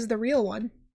Mickey is the real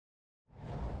one?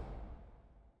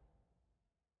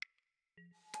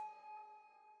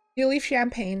 Steel Leaf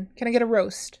Champagne. Can I get a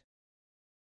roast?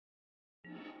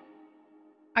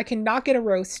 I cannot get a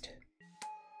roast.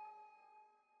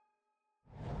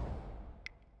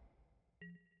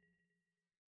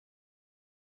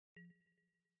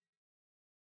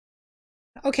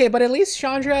 Okay, but at least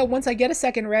Chandra, once I get a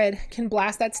second red, can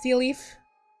blast that Steel Leaf.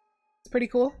 It's pretty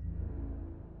cool.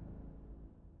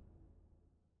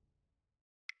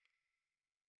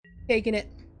 Taking it.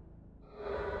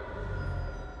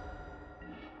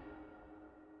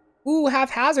 Ooh,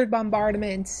 haphazard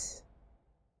bombardment.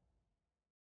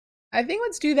 I think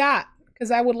let's do that, because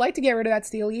I would like to get rid of that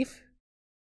Steel Leaf.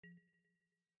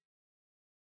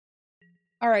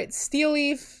 Alright, Steel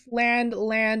Leaf, land,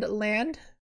 land, land.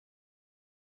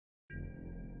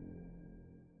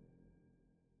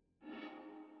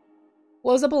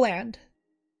 Blows up a land.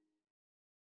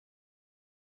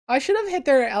 I should have hit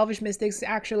their Elvish Mystics,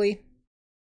 actually.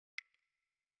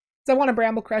 Because I want to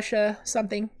Bramble Crush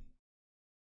something.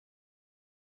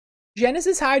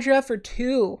 Genesis Hydra for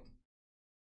 2.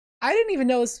 I didn't even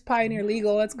know it was Pioneer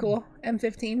legal. That's cool.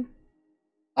 M15.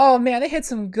 Oh man, they hit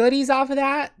some goodies off of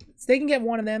that. So they can get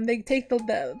one of them. They take the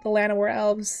Llanowar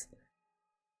Elves.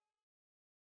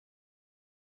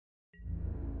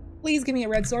 Please give me a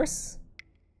red source.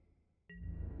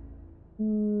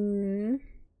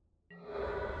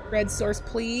 Red source,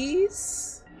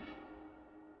 please.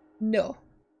 No.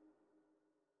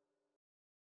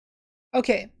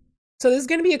 Okay. So this is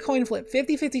going to be a coin flip.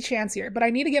 50-50 chance here. But I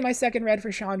need to get my second red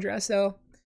for Chandra, so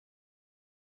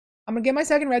I'm going to get my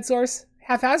second red source.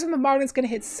 Haphazard Bombardment's going to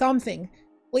hit something.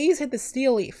 Please hit the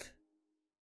Steel Leaf.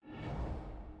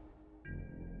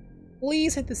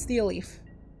 Please hit the Steel Leaf.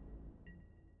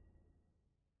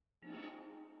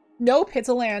 Nope, hits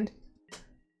a land.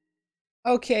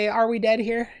 Okay, are we dead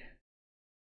here?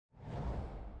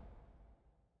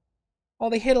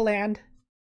 Oh, they hit a land.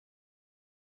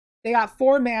 They got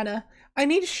 4 mana. I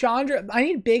need Chandra. I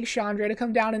need big Chandra to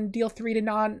come down and deal 3 to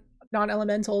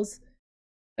non-elementals.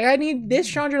 Like, I need this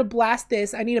Chandra to blast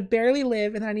this. I need to barely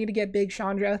live, and then I need to get big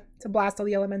Chandra to blast all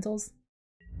the elementals.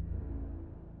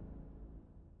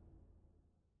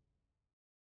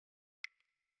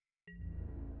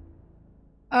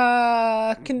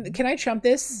 Can I chump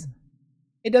this?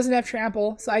 It doesn't have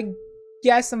trample, so I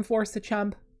guess I'm forced to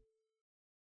chump.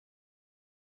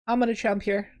 I'm gonna chump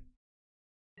here.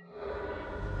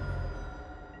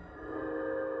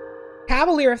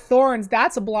 Cavalier of Thorns,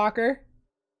 that's a blocker.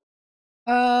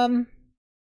 I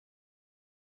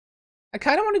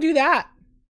kind of want to do that.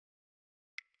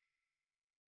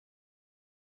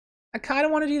 I kind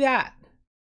of want to do that.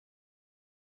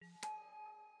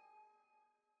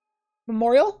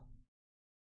 Memorial?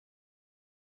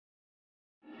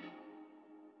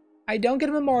 I don't get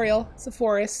a memorial. It's a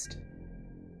forest.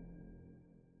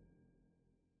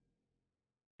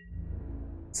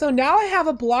 So now I have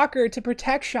a blocker to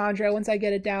protect Chandra once I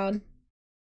get it down.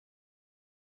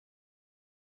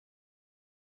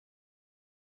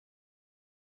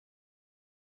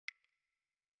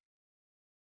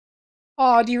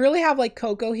 Oh, do you really have like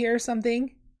Coco here or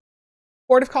something?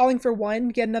 Board of Calling for 1,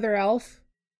 get another elf.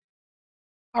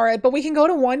 Alright, but we can go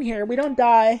to 1 here. We don't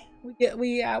die.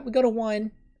 We go to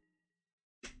 1.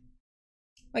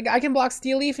 Like, I can block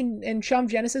Steel Leaf and chump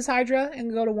Genesis Hydra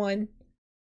and go to 1.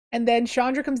 And then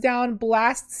Chandra comes down,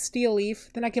 blasts Steel Leaf.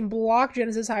 Then I can block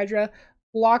Genesis Hydra,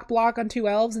 block on 2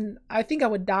 elves, and I think I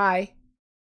would die.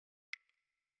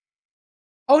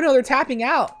 Oh no, they're tapping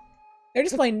out. They're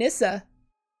just playing Nissa.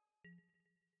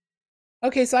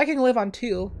 Okay, so I can live on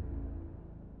 2.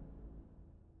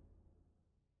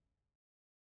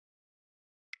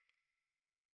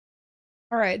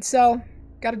 Alright, so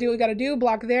gotta do what we gotta do.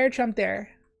 Block there, chump there.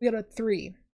 We got a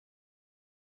 3.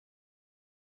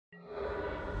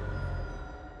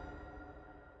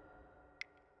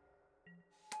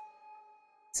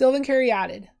 Sylvan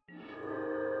Caryatid.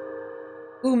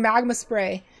 Ooh, Magma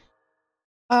Spray.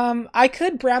 I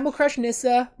could Bramble Crush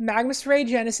Nissa, Magma Spray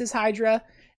Genesis Hydra,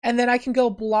 and then I can go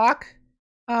block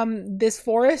this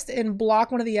forest and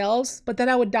block one of the elves, but then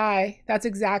I would die. That's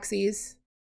Xaxes.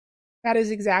 That is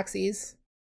Xaxes.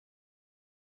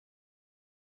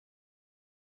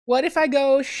 What if I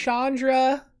go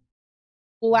Chandra,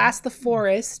 blast the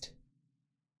forest,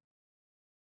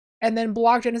 and then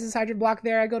block Genesis Hydra, block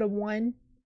there, I go to 1.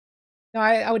 No,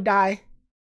 I would die.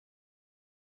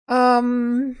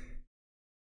 I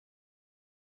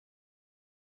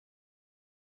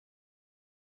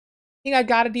think I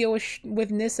gotta deal with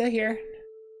Nissa here.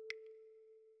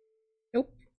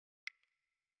 Nope.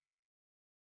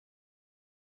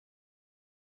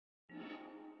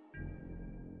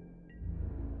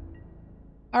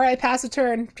 Alright, pass a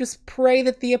turn. Just pray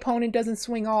that the opponent doesn't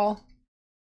swing all.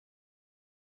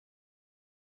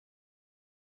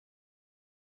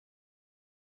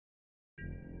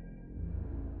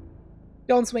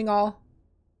 Don't swing all.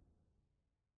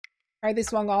 Alright, they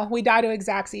swung all. We die to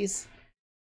Xaxes.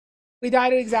 We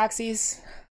die to Xaxes.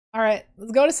 Alright,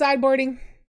 let's go to sideboarding.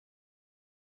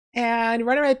 And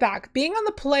run it right back. Being on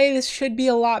the play, this should be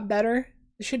a lot better.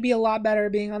 This should be a lot better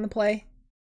being on the play.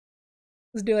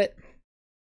 Let's do it.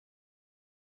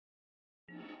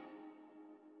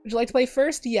 Would you like to play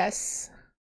first? Yes.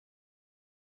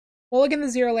 We'll look in the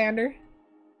Zero Lander.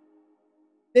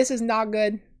 This is not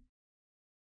good.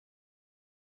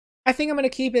 I think I'm going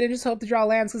to keep it and just hope to draw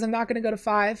lands because I'm not going to go to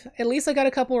 5. At least I got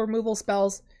a couple removal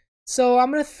spells. So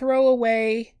I'm going to throw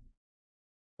away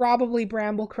probably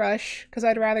Bramble Crush because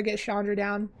I'd rather get Chandra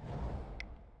down.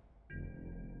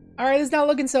 Alright, it's not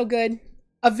looking so good.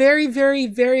 A very, very,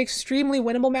 very extremely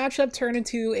winnable matchup turned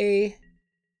into a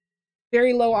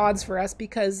very low odds for us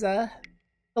because the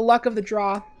luck of the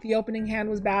draw. The opening hand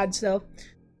was bad, so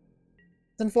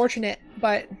it's unfortunate,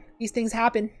 but these things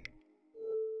happen.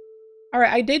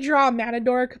 Alright, I did draw a Mana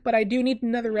Dork, but I do need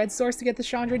another red source to get the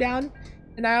Chandra down.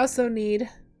 And I also need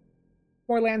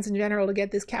more lands in general to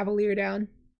get this Cavalier down.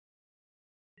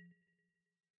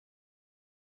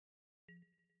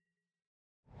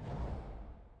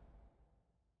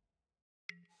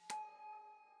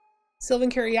 Sylvan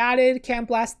Caryatid, can't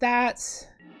blast that.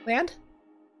 Land?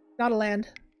 Not a land.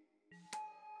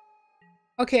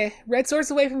 Okay, red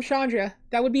source away from Chandra.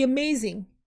 That would be amazing.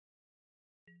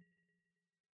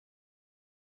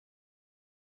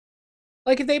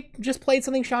 Like, if they just played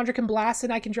something Chandra can blast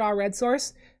and I can draw a red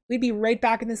source, we'd be right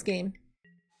back in this game.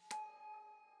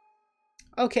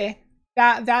 Okay,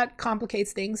 that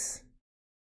complicates things.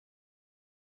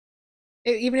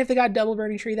 Even if they got double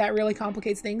Burning Tree, that really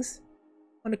complicates things.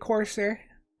 On a Courser.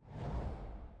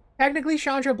 Technically,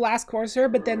 Chandra blast Courser,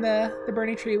 but then the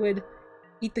Burning Tree would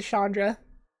eat the Chandra.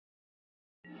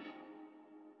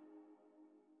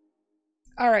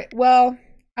 Alright, well,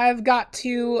 I've got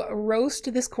to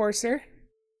roast this Courser.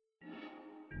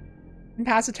 And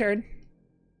pass a turn.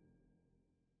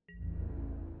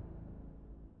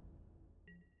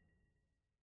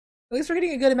 At least we're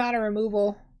getting a good amount of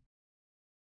removal.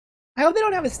 I hope they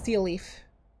don't have a Steel Leaf.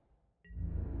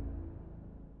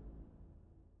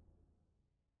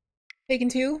 Taken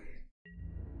 2.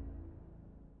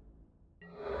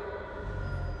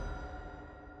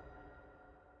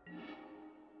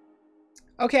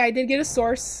 Okay, I did get a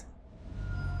source.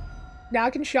 Now I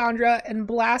can Chandra and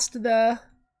blast the...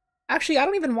 Actually, I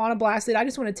don't even want to blast it. I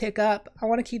just want to tick up. I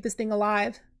want to keep this thing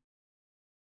alive.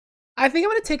 I think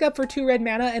I'm going to tick up for 2 red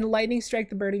mana and Lightning Strike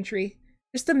the Burning Tree.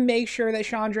 Just to make sure that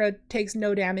Chandra takes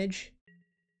no damage.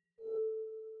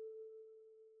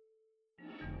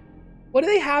 What do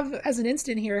they have as an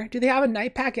instant here? Do they have a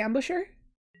Night Pack Ambusher?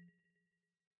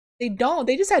 They don't.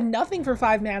 They just had nothing for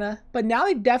 5 mana. But now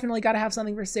they definitely got to have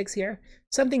something for 6 here.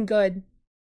 Something good.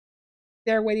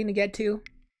 They're waiting to get to.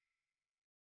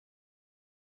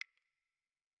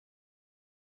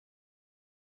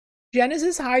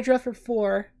 Genesis Hydra for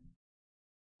 4.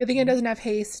 I think it doesn't have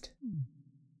haste.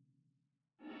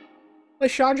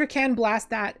 But Chandra can blast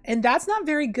that. And that's not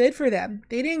very good for them.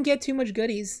 They didn't get too much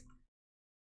goodies.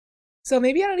 So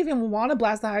maybe I don't even want to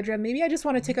blast the Hydra. Maybe I just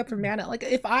want to tick up for mana. Like,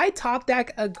 if I top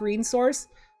deck a green source,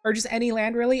 or just any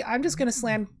land really, I'm just going to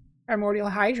slam Primordial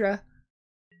Hydra.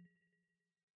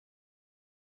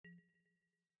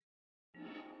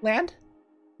 Land?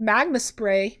 Magma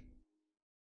Spray.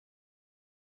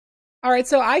 Alright,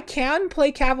 so I can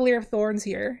play Cavalier of Thorns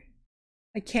here.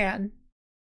 I can.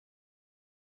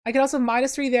 I can also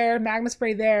 -3 there, Magma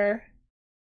Spray there.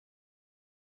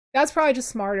 That's probably just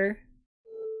smarter.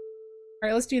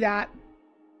 Alright, let's do that.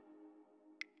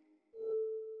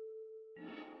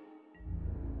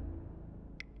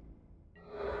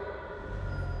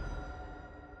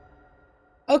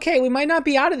 Okay, we might not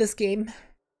be out of this game.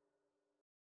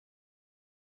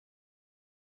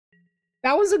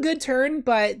 That was a good turn,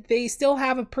 but they still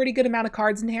have a pretty good amount of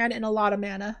cards in hand and a lot of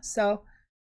mana. So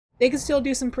they can still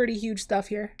do some pretty huge stuff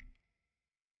here.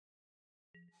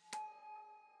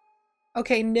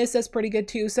 Okay, Nissa's pretty good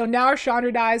too. So now our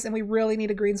Chandra dies and we really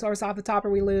need a green source off the top or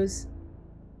we lose.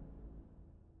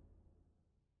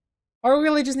 Or we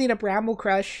really just need a Bramble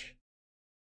Crush.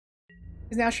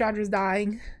 Because now Chandra's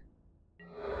dying.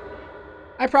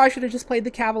 I probably should have just played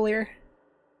the Cavalier.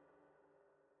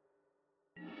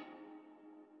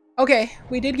 Okay,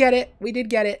 we did get it. We did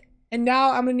get it. And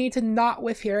now I'm going to need to not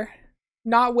whiff here.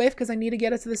 Not whiff because I need to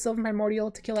get us to the Sylvan Primordial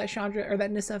to kill that Chandra or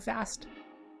that Nissa fast.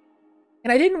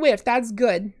 And I didn't whiff. That's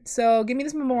good. So give me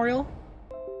this Memorial.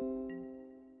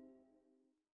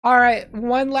 Alright,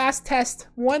 one last test.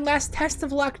 One last test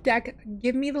of luck, deck.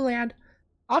 Give me the land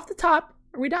off the top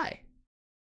or we die.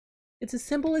 It's as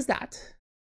simple as that.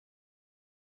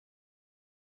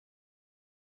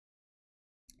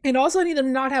 And also I need to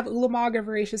not have Ulamog or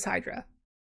Voracious Hydra.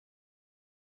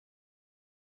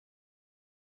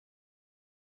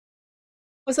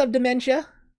 What's up, Dementia?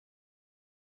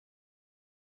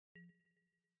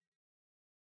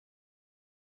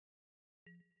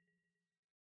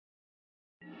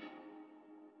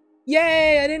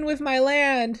 Yay, I didn't whiff my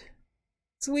land.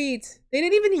 Sweet. They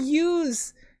didn't even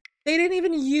use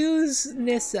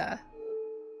Nissa.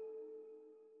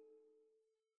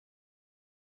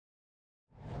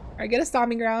 Alright, get a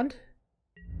Stomping Ground.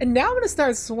 And now I'm gonna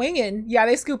start swinging. Yeah,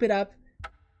 they scoop it up.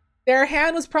 Their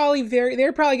hand was probably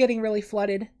they're probably getting really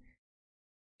flooded.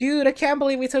 Dude, I can't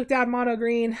believe we took down mono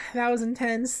green. That was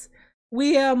intense.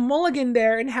 We mulliganed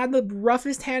there and had the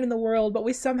roughest hand in the world, but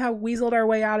we somehow weaseled our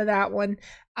way out of that one.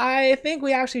 I think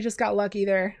we actually just got lucky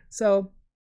there. So,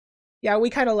 yeah,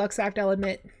 we kind of luck-sacked, I'll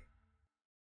admit.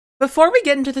 Before we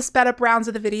get into the sped up rounds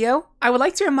of the video, I would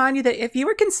like to remind you that if you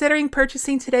were considering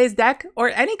purchasing today's deck, or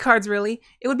any cards really,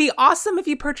 it would be awesome if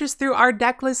you purchased through our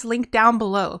deck list link down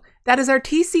below. That is our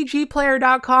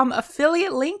TCGplayer.com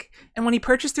affiliate link, and when you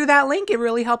purchase through that link, it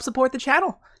really helps support the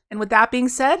channel. And with that being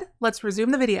said, let's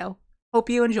resume the video. Hope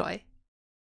you enjoy.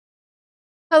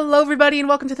 Hello everybody and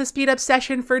welcome to the speed up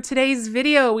session for today's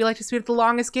video. We like to speed up the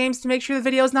longest games to make sure the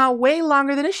video is not way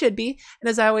longer than it should be. And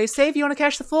as I always say, if you want to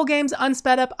catch the full games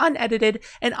unsped up, unedited,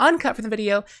 and uncut from the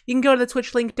video, you can go to the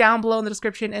Twitch link down below in the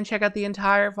description and check out the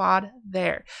entire VOD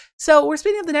there. So we're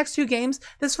speeding up the next two games.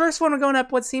 This first one we're going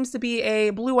up what seems to be a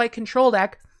blue-white control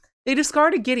deck. They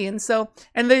discarded Gideon,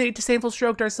 and they disdainful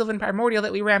stroked our Sylvan Primordial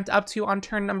that we ramped up to on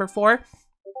turn number 4,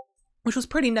 which was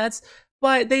pretty nuts.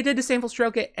 But they did disdainful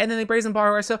stroke it, and then they Brazen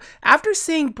Borrower. So after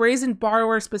seeing Brazen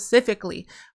Borrower specifically,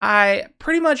 I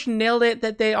pretty much nailed it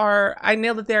that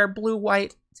they're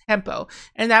blue-white tempo.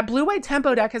 And that blue-white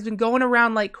tempo deck has been going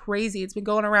around like crazy. It's been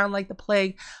going around like the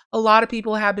plague. A lot of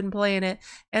people have been playing it.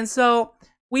 And so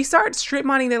we start strip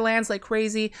mining their lands like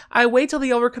crazy. I wait till they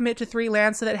overcommit to 3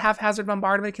 lands so that Haphazard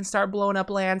Bombardment can start blowing up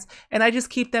lands. And I just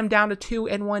keep them down to 2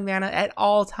 and 1 mana at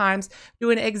all times,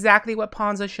 doing exactly what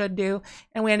PONZA should do.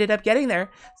 And we ended up getting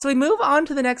there. So we move on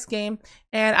to the next game,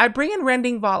 and I bring in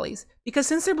Rending Volleys. Because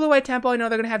since they're blue-white tempo, I know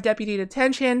they're going to have Deputy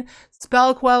Detention,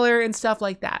 Spell Queller, and stuff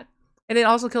like that. And it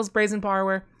also kills Brazen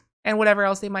Borrower and whatever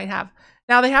else they might have.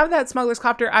 Now they have that Smuggler's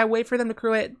Copter. I wait for them to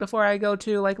crew it before I go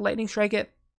to like Lightning Strike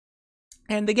it.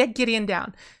 And they get Gideon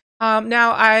down.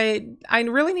 Now, I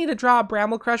really need to draw a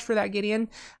Bramble Crush for that Gideon.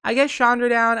 I get Chandra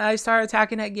down. I start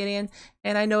attacking at Gideon.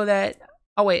 And I know that...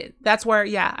 Oh, wait. That's where...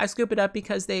 Yeah, I scoop it up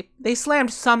because they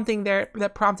slammed something there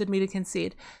that prompted me to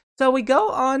concede. So we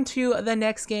go on to the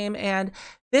next game. And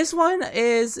this one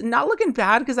is not looking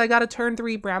bad because I got a turn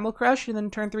 3 Bramble Crush and then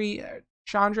turn 3...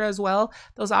 Chandra as well,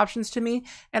 those options to me.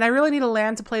 And I really need a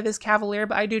land to play this Cavalier,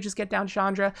 but I do just get down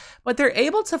Chandra. But they're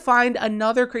able to find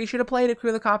another creature to play to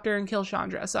crew the Copter and kill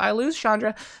Chandra. So I lose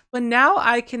Chandra, but now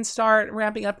I can start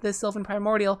ramping up this Sylvan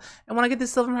Primordial. And when I get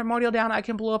this Sylvan Primordial down, I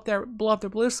can blow up their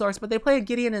blue source, but they play a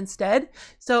Gideon instead.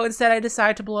 So instead I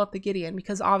decide to blow up the Gideon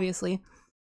because obviously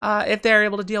if they're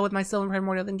able to deal with my Sylvan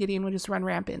Primordial, then Gideon would just run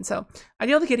rampant. So I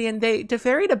deal with the Gideon. They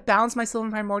Teferi to bounce my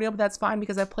Sylvan Primordial, but that's fine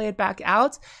because I play it back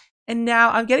out. And now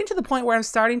I'm getting to the point where I'm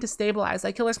starting to stabilize.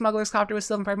 I kill their Smuggler's Copter with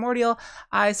Sylvan Primordial.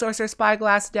 I Sorcerer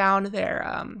Spyglass down their,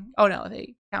 oh no,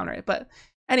 they counter it. But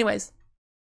anyways,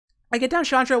 I get down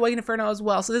Chandra, Awakened Inferno as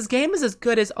well. So this game is as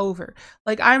good as over.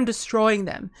 Like, I'm destroying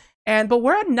them. But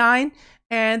we're at 9,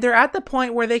 and they're at the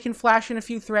point where they can flash in a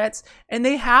few threats, and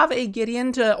they have a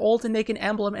Gideon to ult and make an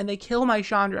emblem, and they kill my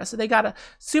Chandra. So they got a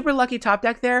super lucky top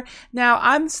deck there. Now,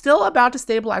 I'm still about to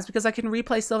stabilize because I can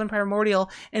replay Sylvan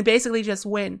Primordial and basically just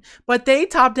win. But they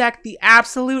top decked the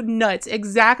absolute nuts,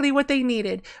 exactly what they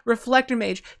needed. Reflector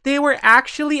Mage. They were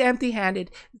actually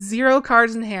empty-handed, 0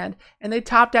 cards in hand, and they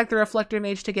top decked the Reflector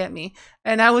Mage to get me.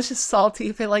 And I was just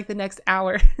salty for like the next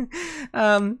hour.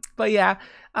 But yeah.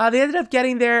 They ended up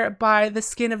getting there by the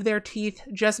skin of their teeth,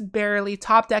 just barely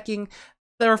top decking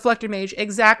the Reflector Mage,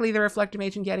 exactly the Reflector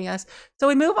Mage, and getting us. So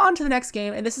we move on to the next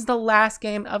game, and this is the last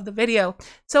game of the video.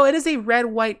 So it is a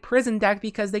red-white prison deck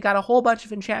because they got a whole bunch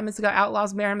of enchantments. They got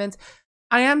Outlaws, Merryments.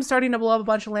 I am starting to blow up a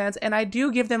bunch of lands, and I do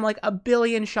give them like a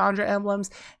billion Chandra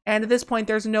emblems, and at this point,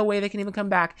 there's no way they can even come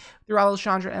back through all those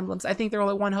Chandra emblems. I think their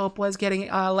only one hope was getting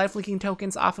life-leaking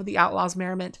tokens off of the Outlaws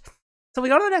Merriment. So we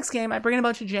go to the next game. I bring in a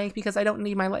bunch of jank because I don't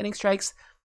need my lightning strikes.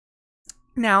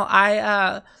 Now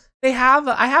I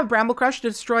have Bramble Crush to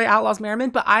destroy Outlaws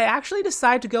Merriment, but I actually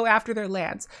decide to go after their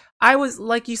lands. I was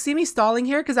like, you see me stalling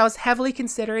here because I was heavily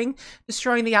considering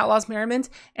destroying the Outlaws Merriment,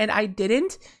 and I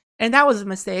didn't, and that was a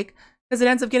mistake because it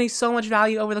ends up getting so much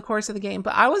value over the course of the game.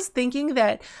 But I was thinking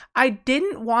that I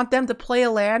didn't want them to play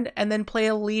a land and then play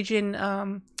a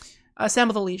Legion.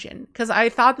 Assemble the Legion, because I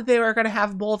thought that they were going to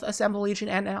have both Assemble Legion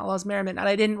and Outlaws Merriment, and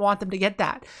I didn't want them to get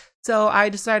that. So I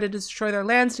decided to destroy their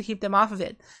lands to keep them off of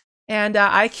it. And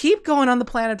I keep going on the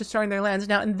plan of destroying their lands.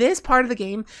 Now, in this part of the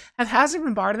game, Haphazard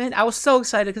Bombardment, I was so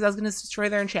excited because I was going to destroy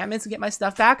their enchantments and get my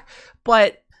stuff back,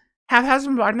 but Haphazard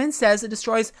Bombardment says it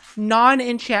destroys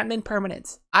non-enchantment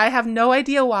permanents. I have no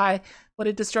idea why, but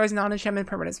it destroys non-enchantment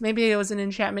permanents. Maybe it was an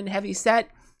enchantment-heavy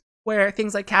set where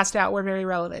things like Cast Out were very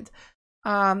relevant.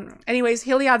 Anyways,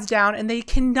 Heliod's down, and they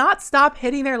cannot stop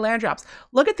hitting their land drops.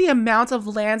 Look at the amount of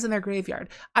lands in their graveyard.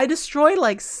 I destroyed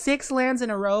like 6 lands in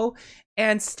a row,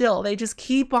 and still they just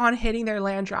keep on hitting their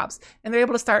land drops, and they're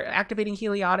able to start activating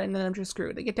Heliod, and then I'm just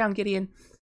screwed. They get down Gideon,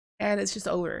 and it's just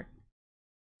over.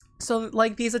 So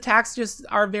like these attacks just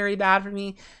are very bad for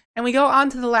me. And we go on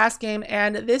to the last game,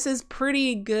 and this is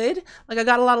pretty good. Like, I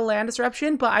got a lot of land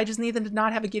disruption, but I just need them to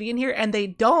not have a Gideon here, and they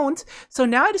don't. So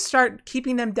now I just start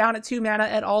keeping them down at 2 mana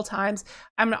at all times.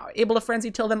 I'm able to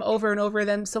Frenzy Till them over and over,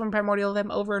 then Sylvan Primordial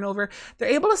them over and over. They're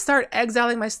able to start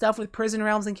exiling my stuff with Prison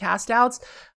Realms and Cast Outs,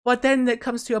 but then it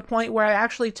comes to a point where I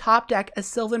actually top deck a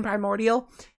Sylvan Primordial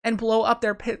and blow up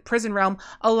their Prison Realm,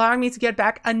 allowing me to get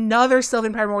back another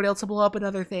Sylvan Primordial to blow up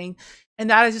another thing. And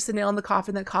that is just a nail in the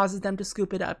coffin that causes them to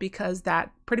scoop it up, because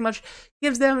that pretty much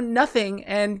gives them nothing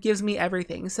and gives me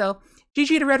everything. So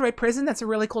GG to Red White Prison. That's a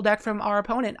really cool deck from our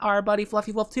opponent. Our buddy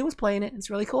Fluffy Wolf 2 was playing it.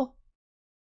 It's really cool.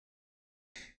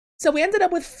 So we ended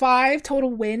up with 5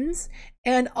 total wins,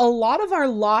 and a lot of our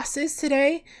losses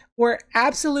today were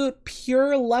absolute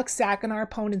pure luck sack on our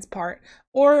opponent's part.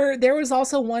 Or there was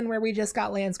also one where we just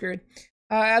got land screwed.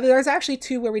 There's actually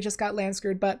 2 where we just got land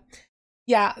screwed, but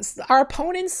yeah, our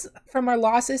opponents from our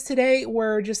losses today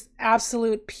were just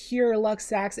absolute pure luck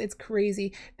sacks. It's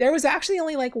crazy. There was actually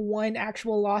only like 1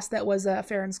 actual loss that was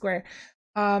fair and square.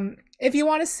 If you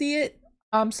want to see it,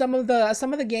 some of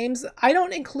the games, I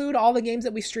don't include all the games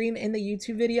that we stream in the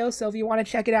YouTube video, so if you want to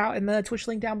check it out in the Twitch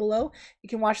link down below, you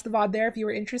can watch the VOD there if you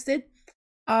were interested.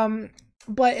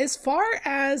 But as far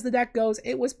as the deck goes,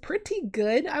 it was pretty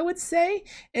good, I would say.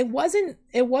 It wasn't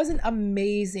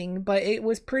amazing, but it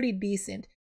was pretty decent.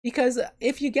 Because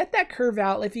if you get that curve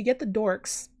out, if you get the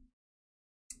dorks,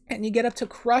 and you get up to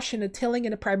Crush and a Tilling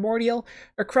and a Primordial,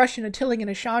 or Crush and a Tilling and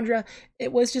a Chandra,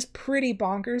 it was just pretty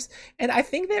bonkers. And I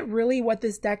think that really what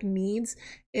this deck needs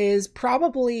is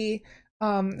probably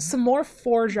some more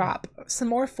 4-drop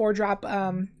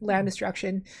land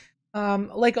destruction.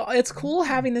 Like, it's cool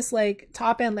having this like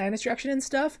top end land destruction and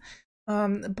stuff,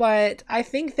 but I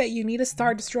think that you need to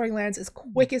start destroying lands as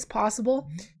quick as possible,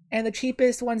 and the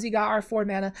cheapest ones you got are 4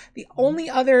 mana. The only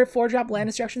other 4-drop land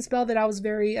destruction spell that I was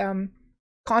very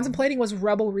contemplating was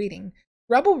Rebel Reading.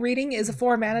 Rebel Reading is a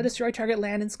 4 mana destroy target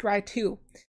land and scry 2.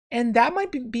 And that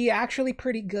might be actually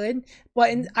pretty good, but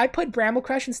I put Bramble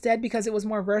Crush instead because it was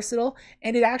more versatile,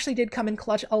 and it actually did come in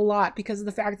clutch a lot because of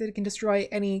the fact that it can destroy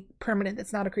any permanent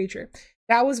that's not a creature.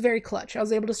 That was very clutch. I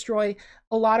was able to destroy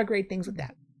a lot of great things with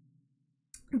that.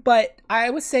 But I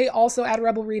would say also add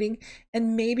Rebel Reading,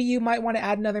 and maybe you might want to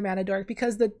add another Mana Dork,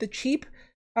 because the cheap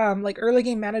like early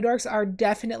game Mana Dorks are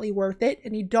definitely worth it,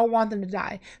 and you don't want them to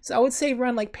die. So I would say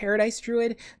run like Paradise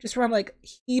Druid, just run like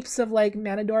heaps of like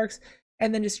Mana Dorks,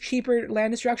 and then just cheaper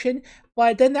land destruction.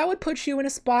 But then that would put you in a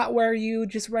spot where you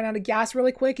just run out of gas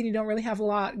really quick and you don't really have a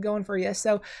lot going for you.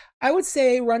 So I would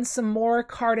say run some more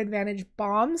card advantage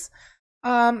bombs.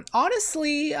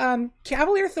 Honestly,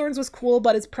 Cavalier Thorns was cool,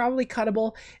 but it's probably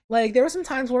cuttable. Like, there were some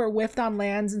times where it whiffed on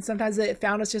lands, and sometimes it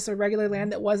found us just a regular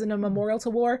land that wasn't a Memorial to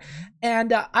War.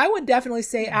 And I would definitely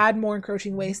say add more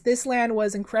Encroaching Waste. This land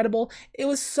was incredible. It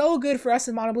was so good for us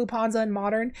in Mono Blue Ponza and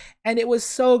Modern, and it was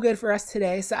so good for us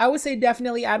today. So I would say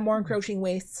definitely add more Encroaching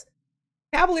Wastes.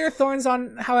 Cavalier Thorns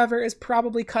on, however, is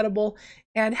probably cuttable,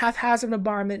 and Haphazard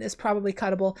Bombardment is probably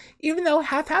cuttable, even though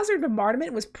Haphazard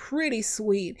Bombardment was pretty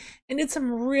sweet and did some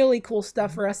really cool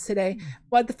stuff for us today.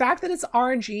 But the fact that it's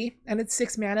RNG and it's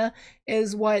 6 mana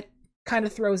is what kind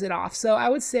of throws it off. So I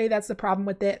would say that's the problem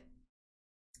with it.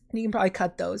 You can probably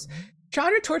cut those.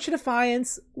 Chandra Torch of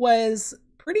Defiance was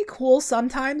pretty cool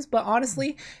sometimes, but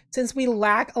honestly, since we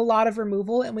lack a lot of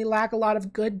removal and we lack a lot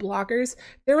of good blockers,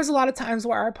 there was a lot of times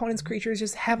where our opponent's creatures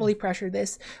just heavily pressured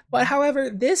this. But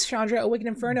however, this Chandra Awakened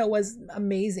Inferno was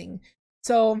amazing.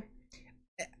 So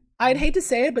I'd hate to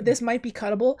say it, but this might be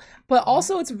cuttable, but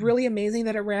also it's really amazing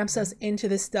that it ramps us into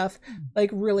this stuff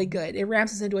like really good. It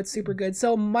ramps us into it super good.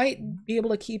 So might be able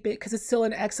to keep it because it's still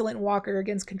an excellent walker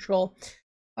against control.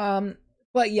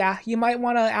 But yeah, you might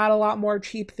want to add a lot more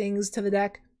cheap things to the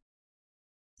deck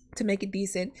to make it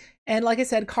decent. And like I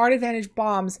said, card advantage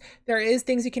bombs. There is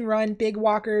things you can run, big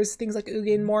walkers, things like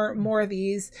Ugin, more of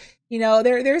these. You know,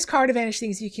 there's card advantage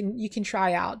things you can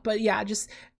try out. But yeah, just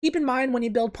keep in mind when you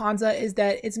build Ponza is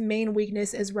that its main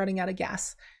weakness is running out of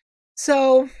gas.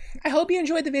 So I hope you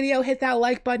enjoyed the video. Hit that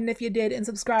like button if you did, and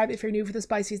subscribe if you're new for the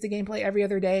Spiciest gameplay every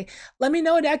other day. Let me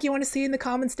know a deck you want to see in the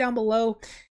comments down below.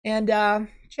 And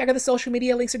check out the social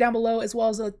media, links are down below, as well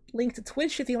as a link to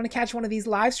Twitch if you want to catch one of these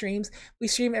live streams. We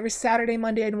stream every Saturday,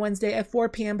 Monday, and Wednesday at 4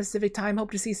 p.m. Pacific time.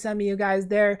 Hope to see some of you guys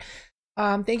there.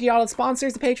 Thank you to all the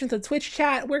sponsors, the patrons, the Twitch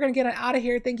chat. We're going to get out of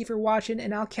here. Thank you for watching,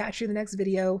 and I'll catch you in the next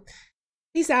video.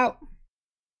 Peace out.